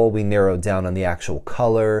model, we narrowed down on the actual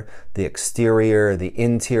color, the exterior, the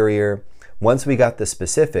interior. Once we got the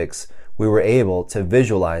specifics, we were able to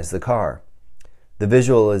visualize the car. The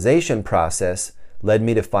visualization process led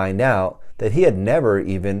me to find out that he had never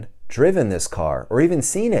even driven this car or even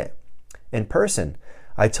seen it in person.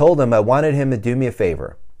 I told him I wanted him to do me a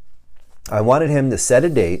favor. I wanted him to set a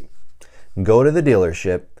date, go to the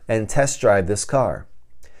dealership, and test drive this car.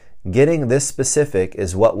 Getting this specific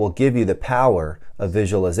is what will give you the power of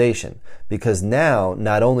visualization, because now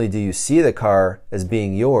not only do you see the car as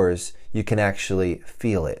being yours, you can actually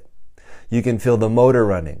feel it. You can feel the motor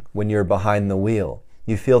running when you're behind the wheel.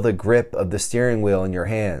 You feel the grip of the steering wheel in your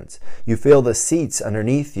hands. You feel the seats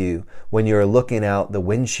underneath you when you're looking out the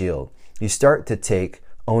windshield. You start to take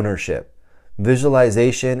ownership.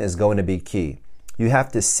 Visualization is going to be key. You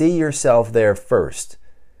have to see yourself there first.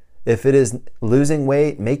 If it is losing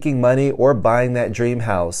weight, making money, or buying that dream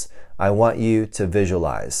house, I want you to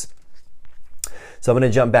visualize. So I'm going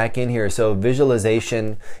to jump back in here. So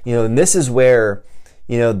visualization, and this is where,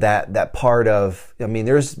 that part of,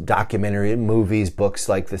 there's documentary movies, books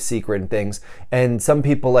like The Secret and things, and some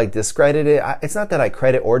people discredit it. It's not that I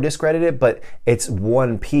credit or discredit it, but it's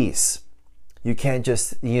one piece. You can't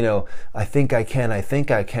just, I think I can,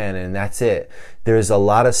 and that's it. There's a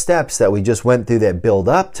lot of steps that we just went through that build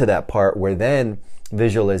up to that part where then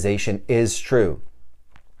visualization is true.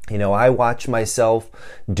 I watch myself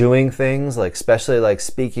doing things, especially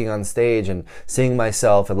speaking on stage and seeing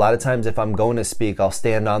myself. A lot of times if I'm going to speak, I'll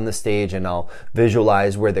stand on the stage and I'll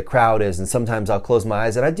visualize where the crowd is. And sometimes I'll close my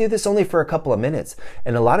eyes, and I do this only for a couple of minutes.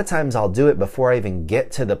 And a lot of times I'll do it before I even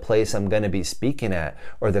get to the place I'm going to be speaking at,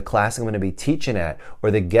 or the class I'm going to be teaching at,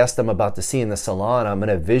 or the guest I'm about to see in the salon. I'm going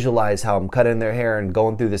to visualize how I'm cutting their hair and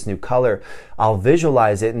going through this new color. I'll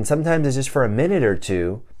visualize it, and sometimes it's just for a minute or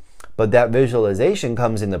two. But that visualization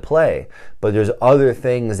comes into play. But there's other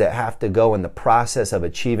things that have to go in the process of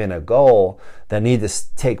achieving a goal that need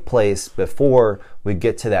to take place before we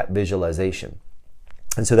get to that visualization.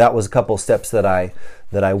 And so that was a couple steps that I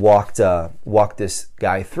walked this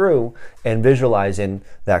guy through and visualizing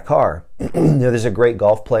that car. There's a great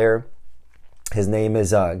golf player. His name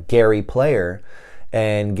is Gary Player,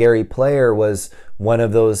 and Gary Player was one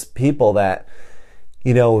of those people that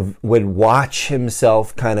would watch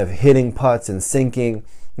himself kind of hitting putts and sinking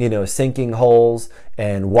holes,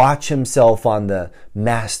 and watch himself on the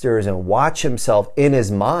Masters and watch himself in his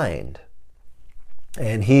mind.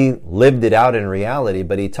 And he lived it out in reality,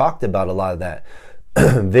 but he talked about a lot of that,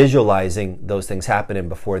 visualizing those things happening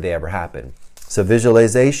before they ever happen. So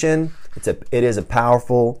visualization, it is a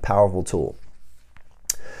powerful, powerful tool.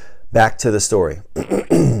 Back to the story.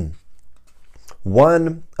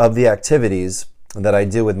 One of the activities that I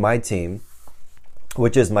do with my team,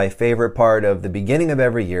 which is my favorite part of the beginning of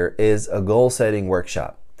every year, is a goal setting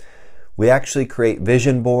workshop. We actually create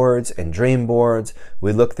vision boards and dream boards.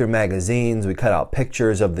 We look through magazines. We cut out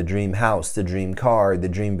pictures of the dream house, the dream car, the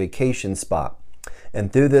dream vacation spot.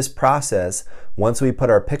 And through this process, once we put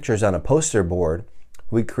our pictures on a poster board,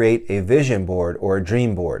 we create a vision board or a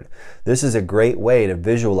dream board. This is a great way to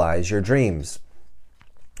visualize your dreams.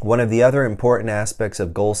 One of the other important aspects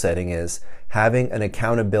of goal setting is having an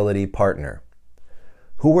accountability partner.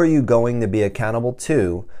 Who are you going to be accountable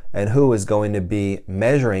to, and who is going to be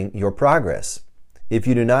measuring your progress? If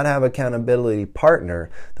you do not have an accountability partner,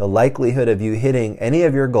 the likelihood of you hitting any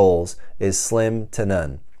of your goals is slim to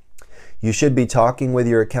none. You should be talking with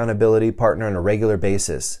your accountability partner on a regular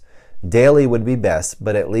basis. Daily would be best,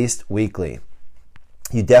 but at least weekly.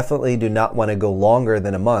 You definitely do not want to go longer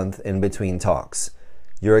than a month in between talks.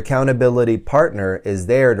 Your accountability partner is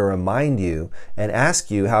there to remind you and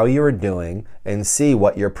ask you how you are doing and see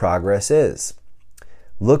what your progress is.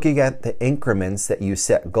 Looking at the increments that you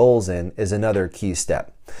set goals in is another key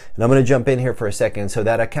step. And I'm going to jump in here for a second. So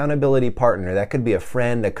that accountability partner, that could be a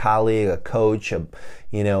friend, a colleague, a coach,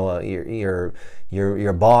 your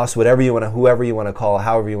boss, whoever you want to call it,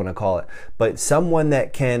 however you want to call it. But someone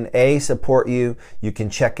that can support you. You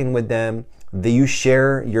can check in with them. You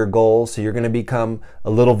share your goals, so you're going to become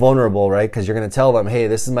a little vulnerable, right? Because you're going to tell them, hey,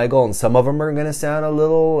 this is my goal. And some of them are going to sound a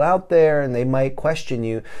little out there and they might question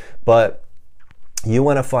you. But you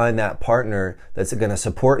want to find that partner that's going to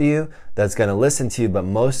support you, that's going to listen to you, but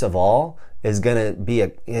most of all is going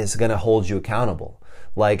to hold you accountable.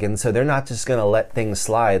 And so they're not just going to let things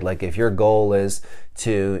slide. Like if your goal is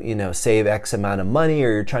to, save X amount of money,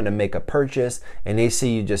 or you're trying to make a purchase and they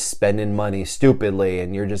see you just spending money stupidly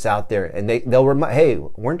and you're just out there, and they'll remind, hey,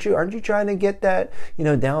 aren't you trying to get that,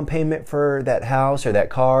 down payment for that house or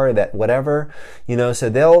that car or that whatever, so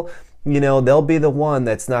they'll be the one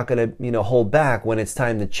that's not going to, hold back when it's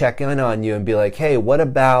time to check in on you and be like, hey, what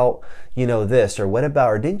about, this,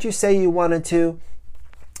 or didn't you say you wanted to?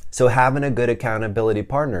 So having a good accountability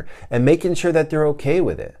partner and making sure that they're okay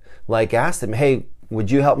with it. Like ask them, hey,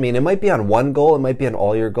 would you help me? And it might be on one goal, it might be on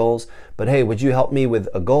all your goals, but hey, would you help me with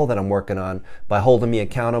a goal that I'm working on by holding me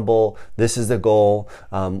accountable? This is the goal.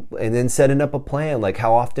 And then setting up a plan. Like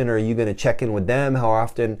how often are you going to check in with them? How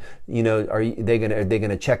often, are they going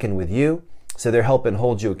to check in with you? So they're helping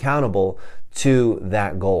hold you accountable to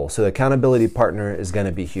that goal. So the accountability partner is going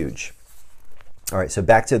to be huge. All right, so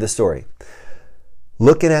back to the story.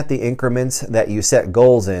 Looking at the increments that you set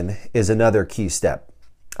goals in is another key step.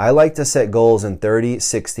 I like to set goals in 30,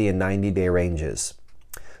 60, and 90-day ranges.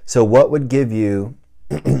 So that would give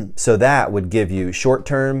you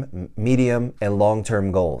short-term, medium, and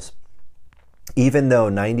long-term goals. Even though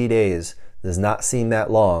 90 days does not seem that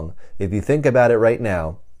long, if you think about it right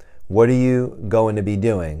now, what are you going to be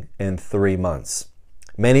doing in 3 months?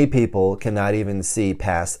 Many people cannot even see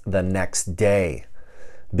past the next day.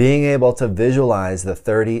 Being able to visualize the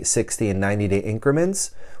 30, 60, and 90-day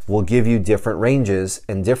increments will give you different ranges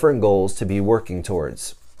and different goals to be working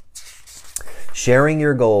towards. Sharing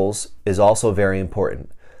your goals is also very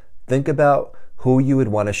important. Think about who you would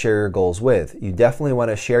want to share your goals with. You definitely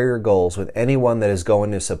want to share your goals with anyone that is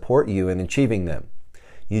going to support you in achieving them.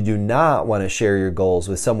 You do not want to share your goals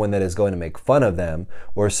with someone that is going to make fun of them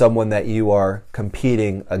or someone that you are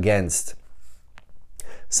competing against.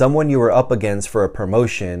 Someone you are up against for a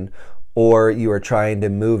promotion, or you are trying to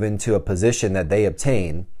move into a position that they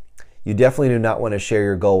obtain, you definitely do not want to share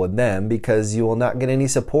your goal with them because you will not get any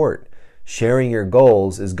support. Sharing your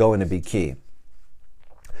goals is going to be key.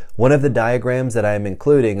 One of the diagrams that I am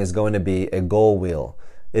including is going to be a goal wheel.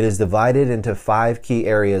 It is divided into 5 key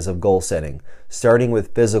areas of goal setting, starting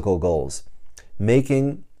with physical goals.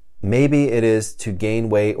 Maybe it is to gain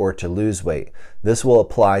weight or to lose weight. This will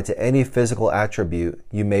apply to any physical attribute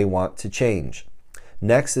you may want to change.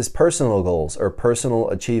 Next is personal goals or personal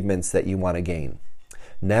achievements that you want to gain.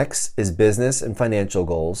 Next is business and financial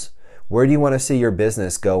goals. Where do you want to see your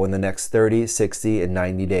business go in the next 30, 60, and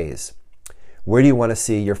 90 days? Where do you want to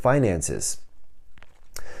see your finances?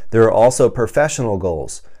 There are also professional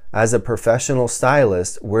goals. As a professional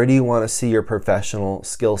stylist, where do you want to see your professional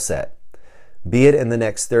skill set? Be it in the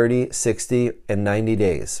next 30, 60, and 90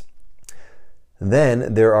 days.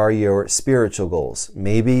 Then there are your spiritual goals.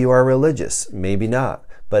 Maybe you are religious, maybe not.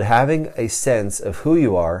 But having a sense of who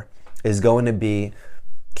you are is going to be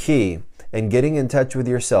key, and getting in touch with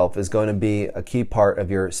yourself is going to be a key part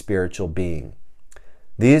of your spiritual being.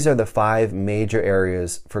 These are the 5 major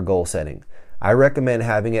areas for goal setting. I recommend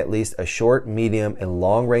having at least a short, medium, and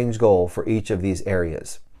long-range goal for each of these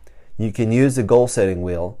areas. You can use the goal setting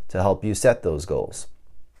wheel to help you set those goals.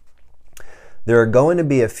 There are going to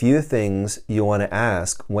be a few things you want to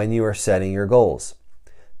ask when you are setting your goals.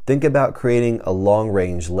 Think about creating a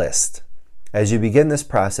long-range list. As you begin this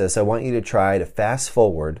process, I want you to try to fast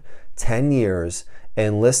forward 10 years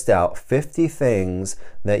and list out 50 things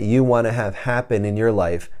that you want to have happen in your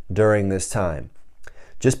life during this time.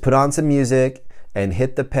 Just put on some music and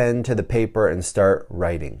hit the pen to the paper and start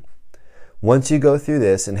writing. Once you go through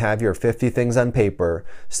this and have your 50 things on paper,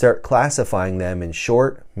 start classifying them in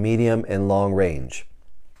short, medium, and long range.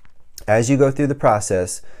 As you go through the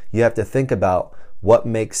process, you have to think about what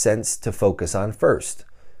makes sense to focus on first.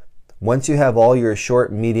 Once you have all your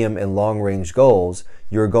short, medium, and long range goals,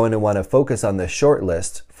 you're going to want to focus on the short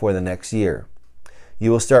list for the next year.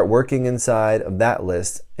 You will start working inside of that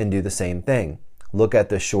list and do the same thing. Look at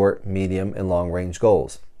the short, medium, and long range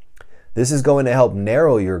goals. This is going to help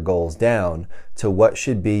narrow your goals down to what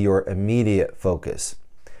should be your immediate focus.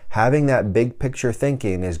 Having that big picture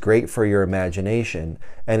thinking is great for your imagination,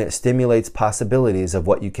 and it stimulates possibilities of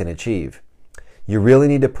what you can achieve. You really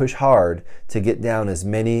need to push hard to get down as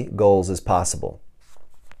many goals as possible.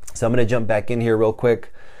 So I'm going to jump back in here real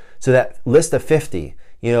quick. So that list of 50,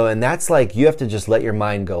 and that's like, you have to just let your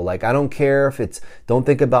mind go. Like, I don't care if don't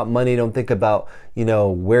think about money, don't think about,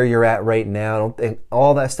 where you're at right now.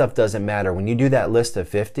 All that stuff doesn't matter. When you do that list of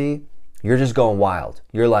 50, you're just going wild.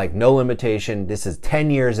 You're like, no limitation. This is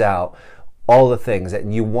 10 years out, all the things that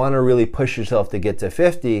you want to really push yourself to get to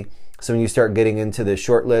 50. So when you start getting into the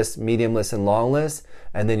short list, medium list, and long list,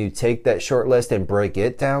 and then you take that short list and break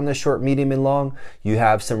it down to short, medium, and long, you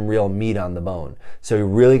have some real meat on the bone. So you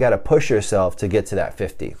really got to push yourself to get to that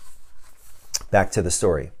 50. Back to the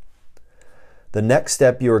story. The next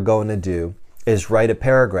step you are going to do is write a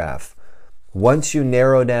paragraph. Once you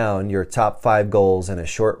narrow down your top 5 goals in a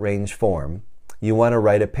short range form, you want to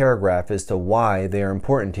write a paragraph as to why they are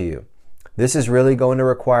important to you. This is really going to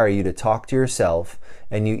require you to talk to yourself,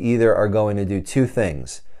 and you either are going to do 2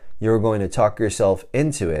 things. You're going to talk yourself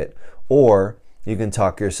into it, or you can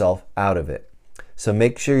talk yourself out of it. So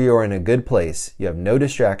make sure you're in a good place. You have no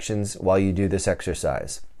distractions while you do this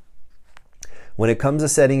exercise. When it comes to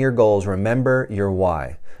setting your goals, remember your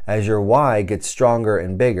why. As your why gets stronger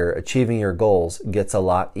and bigger, achieving your goals gets a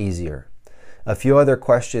lot easier. A few other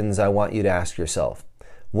questions I want you to ask yourself.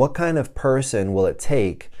 What kind of person will it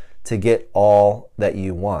take to get all that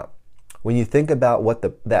you want? When you think about what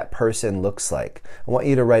that person looks like, I want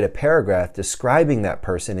you to write a paragraph describing that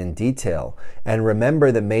person in detail. And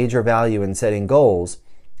remember, the major value in setting goals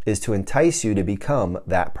is to entice you to become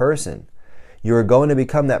that person. You are going to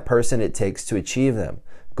become that person it takes to achieve them.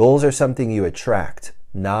 Goals are something you attract,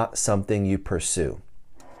 not something you pursue.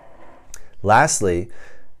 Lastly,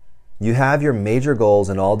 you have your major goals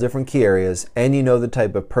in all different key areas, and you know the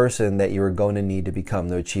type of person that you are going to need to become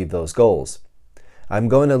to achieve those goals. I'm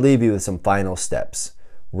going to leave you with some final steps.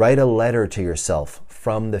 Write a letter to yourself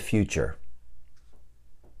from the future.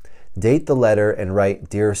 Date the letter and write,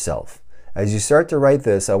 "Dear Self." As you start to write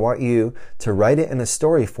this, I want you to write it in a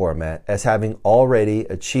story format as having already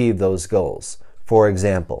achieved those goals. For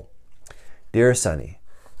example, "Dear Sonny,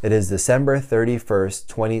 it is December 31st,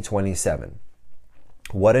 2027.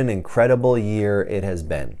 What an incredible year it has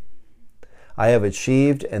been. I have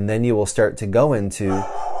achieved," and then you will start to go into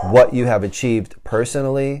what you have achieved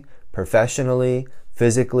personally, professionally,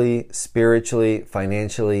 physically, spiritually,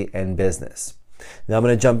 financially, and business. Now I'm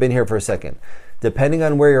going to jump in here for a second. Depending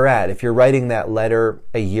on where you're at, if you're writing that letter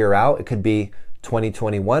a year out, it could be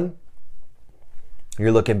 2021.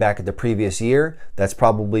 You're looking back at the previous year, that's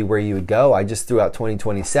probably where you would go. I just threw out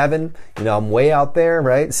 2027. I'm way out there,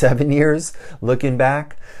 right? 7 years looking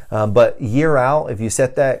back. But year out, if you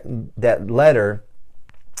set that letter,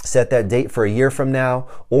 set that date for a year from now,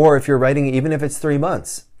 or if you're writing, even if it's 3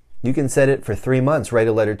 months, you can set it for 3 months, write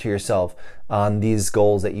a letter to yourself on these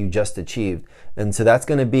goals that you just achieved. And so that's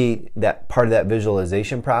going to be that part of that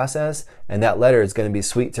visualization process, and that letter is going to be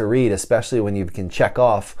sweet to read, especially when you can check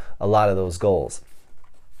off a lot of those goals.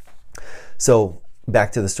 So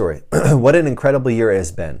back to the story. What an incredible year it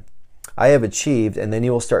has been. I have achieved, and then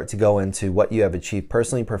you will start to go into what you have achieved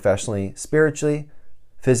personally, professionally, spiritually,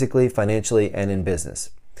 physically, financially, and in business.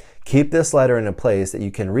 Keep this letter in a place that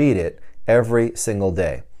you can read it every single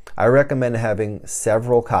day. I recommend having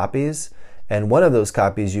several copies, and one of those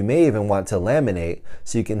copies you may even want to laminate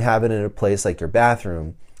so you can have it in a place like your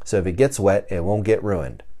bathroom, so if it gets wet, it won't get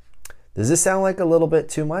ruined. Does this sound like a little bit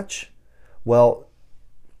too much? Well,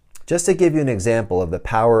 just to give you an example of the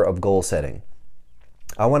power of goal setting,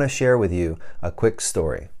 I want to share with you a quick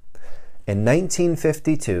story. In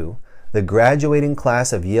 1952, the graduating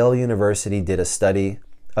class of Yale University did a study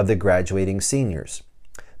of the graduating seniors.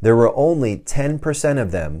 There were only 10%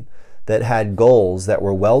 of them that had goals that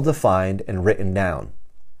were well defined and written down.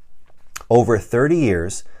 Over 30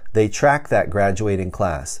 years, they tracked that graduating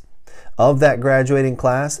class. Of that graduating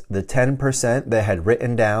class, the 10% that had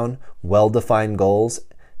written down well-defined goals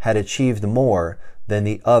had achieved more than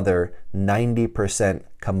the other 90%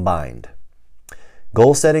 combined.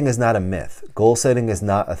 Goal setting is not a myth. Goal setting is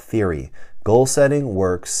not a theory. Goal setting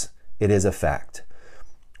works. It is a fact.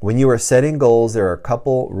 When you are setting goals, there are a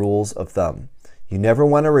couple rules of thumb. You never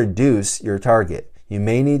want to reduce your target. You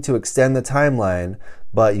may need to extend the timeline,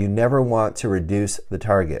 but you never want to reduce the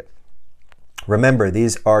target. Remember,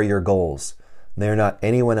 these are your goals. They are not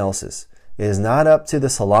anyone else's. It is not up to the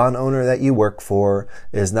salon owner that you work for.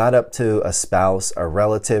 It is not up to a spouse, a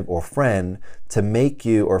relative, or friend to make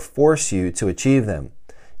you or force you to achieve them.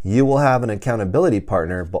 You will have an accountability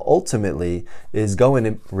partner, but ultimately it is going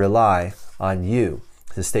to rely on you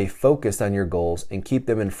to stay focused on your goals and keep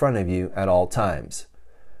them in front of you at all times.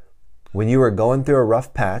 When you are going through a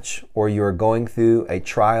rough patch or you are going through a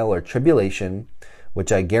trial or tribulation,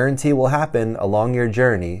 which I guarantee will happen along your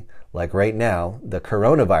journey, like right now, the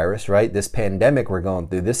coronavirus, right? This pandemic we're going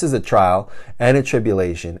through, this is a trial and a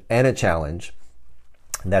tribulation and a challenge.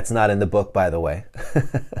 That's not in the book, by the way.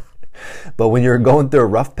 But when you're going through a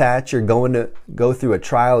rough patch, you're going to go through a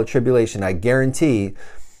trial or tribulation, which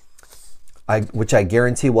I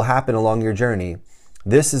guarantee will happen along your journey,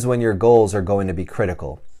 this is when your goals are going to be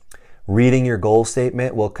critical. Reading your goal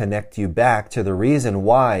statement will connect you back to the reason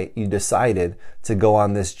why you decided to go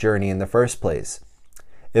on this journey in the first place.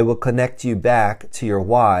 It will connect you back to your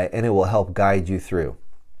why, and it will help guide you through.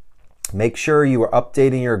 Make sure you are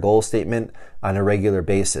updating your goal statement on a regular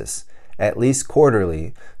basis, at least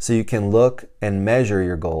quarterly, so you can look and measure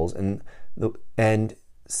your goals and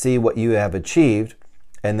see what you have achieved,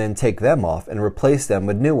 and then take them off and replace them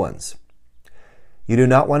with new ones. You do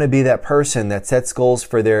not want to be that person that sets goals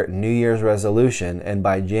for their New Year's resolution and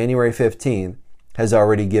by January 15th has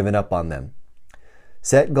already given up on them.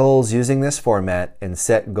 Set goals using this format and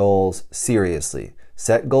set goals seriously.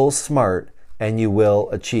 Set goals smart and you will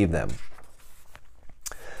achieve them.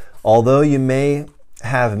 Although you may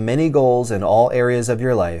have many goals in all areas of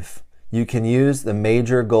your life, you can use the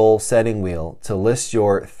major goal setting wheel to list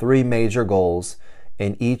your 3 major goals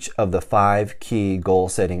in each of the 5 key goal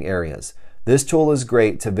setting areas. This tool is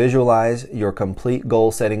great to visualize your complete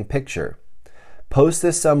goal setting picture. Post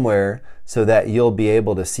this somewhere so that you'll be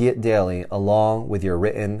able to see it daily along with your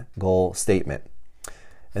written goal statement.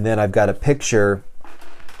 And then I've got a picture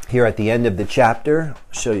here at the end of the chapter.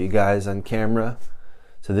 I'll show you guys on camera.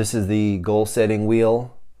 So this is the goal setting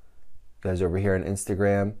wheel. You guys over here on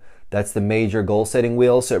Instagram. That's the major goal setting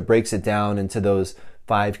wheel. So it breaks it down into those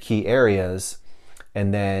 5 key areas.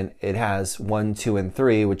 And then it has 1, 2, and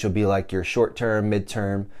 3, which will be like your short-term,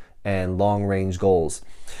 mid-term, and long-range goals.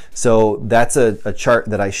 So that's a chart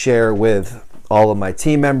that I share with all of my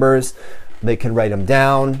team members. They can write them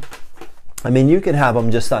down. I mean, you can have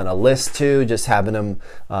them just on a list too, just having them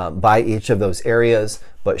by each of those areas.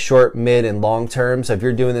 But short, mid, and long term. So if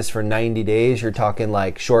you're doing this for 90 days, you're talking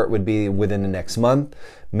like short would be within the next month,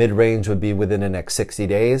 mid-range would be within the next 60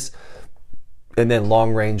 days. And then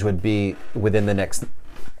long range would be within the next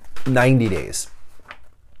 90 days.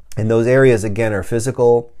 And those areas, again, are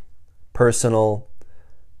physical, personal,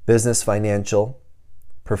 business, financial,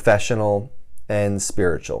 professional, and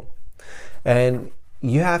spiritual. And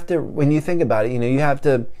you have to, when you think about it, you have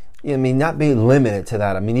to, not be limited to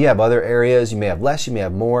that. I mean, you have other areas, you may have less, you may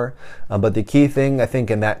have more. But the key thing, I think,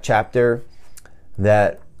 in that chapter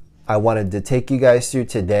that I wanted to take you guys through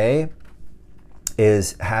today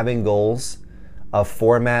is having goals, a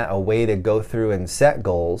format, a way to go through and set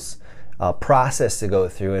goals, a process to go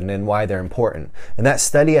through, and then why they're important. And that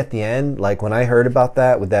study at the end, like when I heard about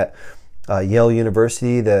that with that Yale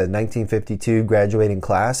University, the 1952 graduating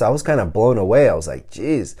class, I was kind of blown away. I was like,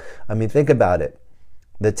 geez, I mean, think about it.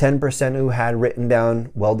 The 10% who had written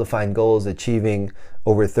down well-defined goals achieving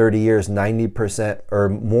over 30 years, 90% or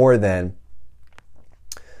more than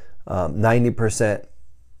 90%,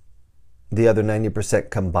 the other 90%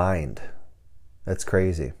 combined. That's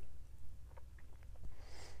crazy.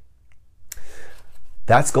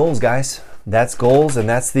 That's goals, guys. That's goals, and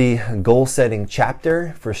that's the goal setting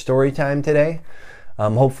chapter for Storytime today.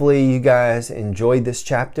 Hopefully you guys enjoyed this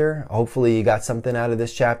chapter. Hopefully you got something out of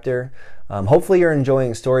this chapter. Hopefully you're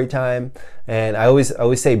enjoying Storytime. And I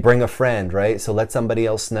always say bring a friend, right? So let somebody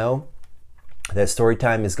else know that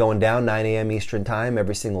Storytime is going down 9 a.m. Eastern Time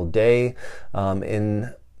every single day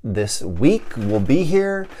in this week. We'll be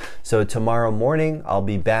here. So tomorrow morning, I'll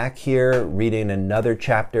be back here reading another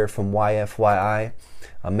chapter from YFYI.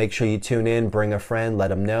 Make sure you tune in, bring a friend, let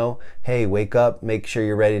them know, hey, wake up, make sure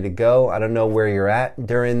you're ready to go. I don't know where you're at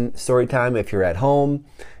during story time. If you're at home,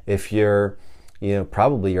 if you're,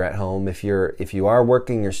 probably you're at home. If you are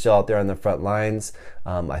working, you're still out there on the front lines.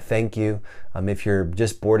 I thank you. If you're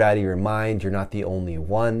just bored out of your mind, you're not the only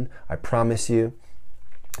one. I promise you.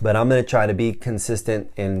 But I'm going to try to be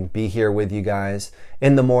consistent and be here with you guys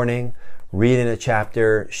in the morning, reading a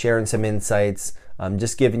chapter, sharing some insights,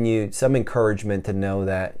 just giving you some encouragement to know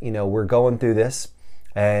that, we're going through this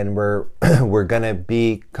and we're going to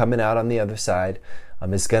be coming out on the other side.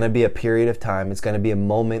 It's going to be a period of time. It's going to be a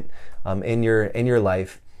moment in your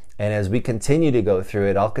life. And as we continue to go through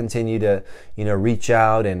it, I'll continue to, reach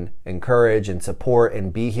out and encourage and support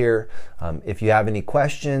and be here. If you have any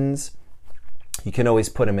questions, you can always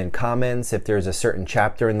put them in comments. If there's a certain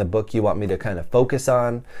chapter in the book you want me to kind of focus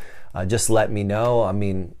on, just let me know. I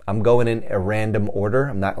mean, I'm going in a random order.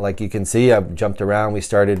 I'm not, like you can see, I've jumped around. We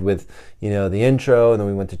started with, the intro, and then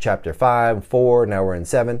we went to chapter 5, 4, now we're in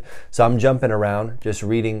 7. So I'm jumping around, just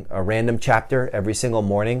reading a random chapter every single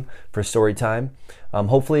morning for story time.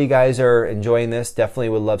 Hopefully you guys are enjoying this. Definitely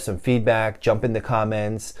would love some feedback. Jump in the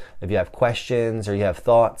comments. If you have questions or you have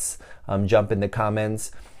thoughts, jump in the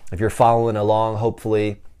comments. If you're following along,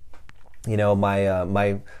 hopefully,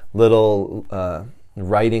 my little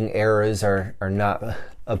writing errors are not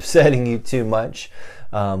upsetting you too much.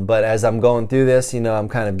 But as I'm going through this, I'm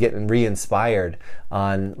kind of getting re-inspired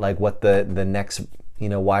on like what the next,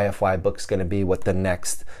 YFY book's going to be, what the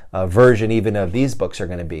next version even of these books are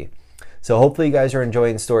going to be. So hopefully you guys are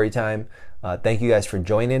enjoying story time. Thank you guys for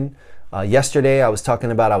joining. Yesterday I was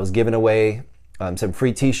talking about I was giving away some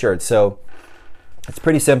free t-shirts. So it's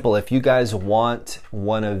pretty simple. If you guys want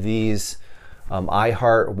one of these I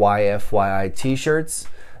Heart YFYI t-shirts,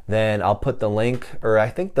 then I'll put the link, or I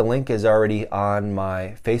think the link is already on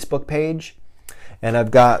my Facebook page. And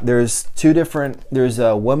there's two different, there's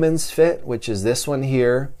a women's fit, which is this one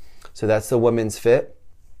here. So that's the women's fit.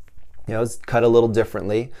 It's cut a little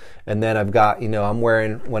differently. And then I've got, I'm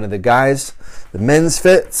wearing one of the men's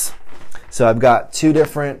fits. So I've got two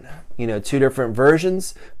different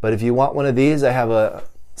versions. But if you want one of these, I have a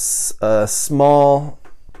small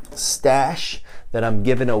stash that I'm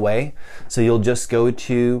giving away. So you'll just go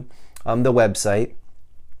to the website.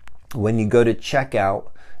 When you go to checkout,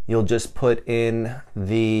 you'll just put in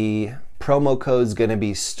the promo code's going to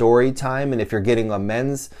be Storytime. And if you're getting a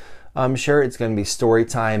men's shirt, it's going to be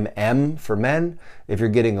Storytime M for men. If you're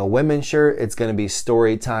getting a women's shirt, it's going to be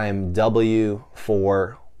Storytime W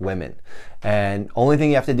for women. And only thing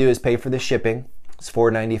you have to do is pay for the shipping. It's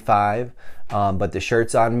 $4.95, but the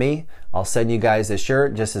shirt's on me. I'll send you guys a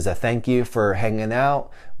shirt just as a thank you for hanging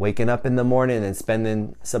out, waking up in the morning, and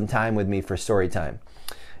spending some time with me for story time.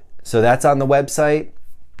 So that's on the website.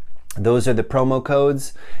 Those are the promo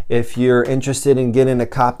codes. If you're interested in getting a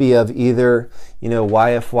copy of either,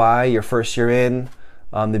 YFY, your first year in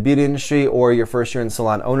the beauty industry, or your first year in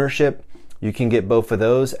salon ownership, you can get both of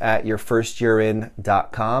those at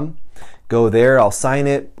yourfirstyearin.com. Go there, I'll sign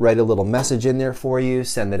it, write a little message in there for you,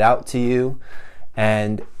 send it out to you.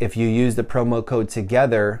 And if you use the promo code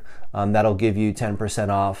together, that'll give you 10%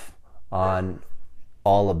 off on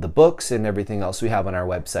all of the books and everything else we have on our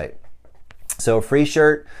website. So a free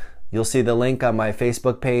shirt, you'll see the link on my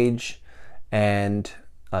Facebook page. And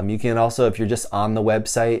you can also, if you're just on the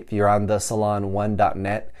website, if you're on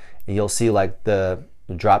thesalon1.net, you'll see like the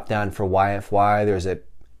drop down for YFY. There's an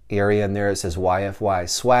area in there that says YFY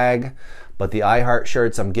swag. But the I Heart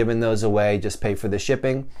shirts, I'm giving those away. Just pay for the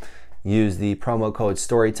shipping. Use the promo code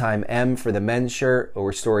Storytime M for the men's shirt,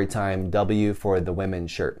 or Storytime W for the women's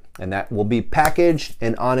shirt. And that will be packaged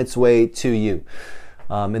and on its way to you.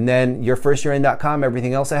 And then yourfirstyearin.com,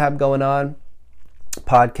 everything else I have going on,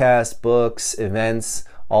 podcasts, books, events,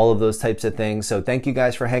 all of those types of things. So thank you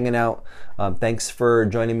guys for hanging out. Thanks for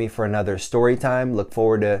joining me for another story time. Look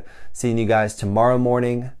forward to seeing you guys tomorrow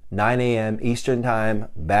morning, 9 a.m. Eastern time,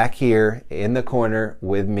 back here in the corner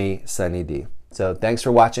with me, Sunny D. So thanks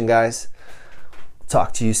for watching, guys.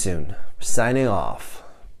 Talk to you soon. Signing off.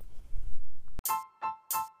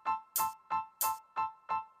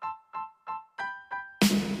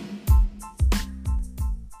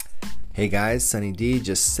 Hey guys, Sunny D,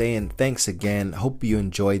 just saying thanks again. Hope you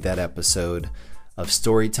enjoyed that episode of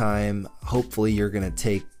Storytime. Hopefully you're going to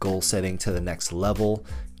take goal setting to the next level.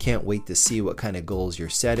 Can't wait to see what kind of goals you're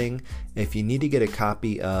setting. If you need to get a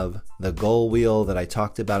copy of the goal wheel that I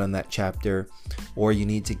talked about in that chapter, or you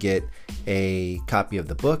need to get a copy of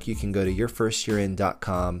the book, you can go to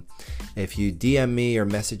yourfirstyearin.com. If you DM me or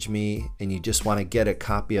message me and you just want to get a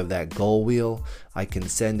copy of that goal wheel, I can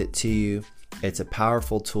send it to you. It's a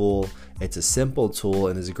powerful tool, it's a simple tool,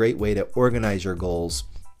 and it's a great way to organize your goals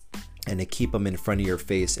and to keep them in front of your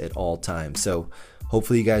face at all times. So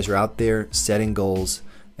hopefully you guys are out there setting goals,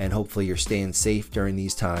 and hopefully you're staying safe during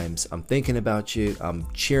these times. I'm thinking about you, I'm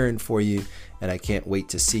cheering for you, and I can't wait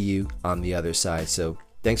to see you on the other side. So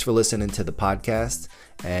Thanks for listening to the podcast,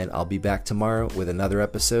 and I'll be back tomorrow with another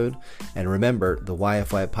episode. And remember, the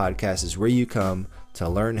YFY podcast is where you come to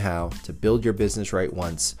learn how to build your business right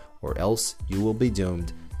once, or else you will be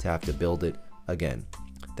doomed to have to build it again.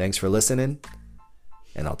 Thanks for listening,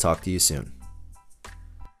 and I'll talk to you soon.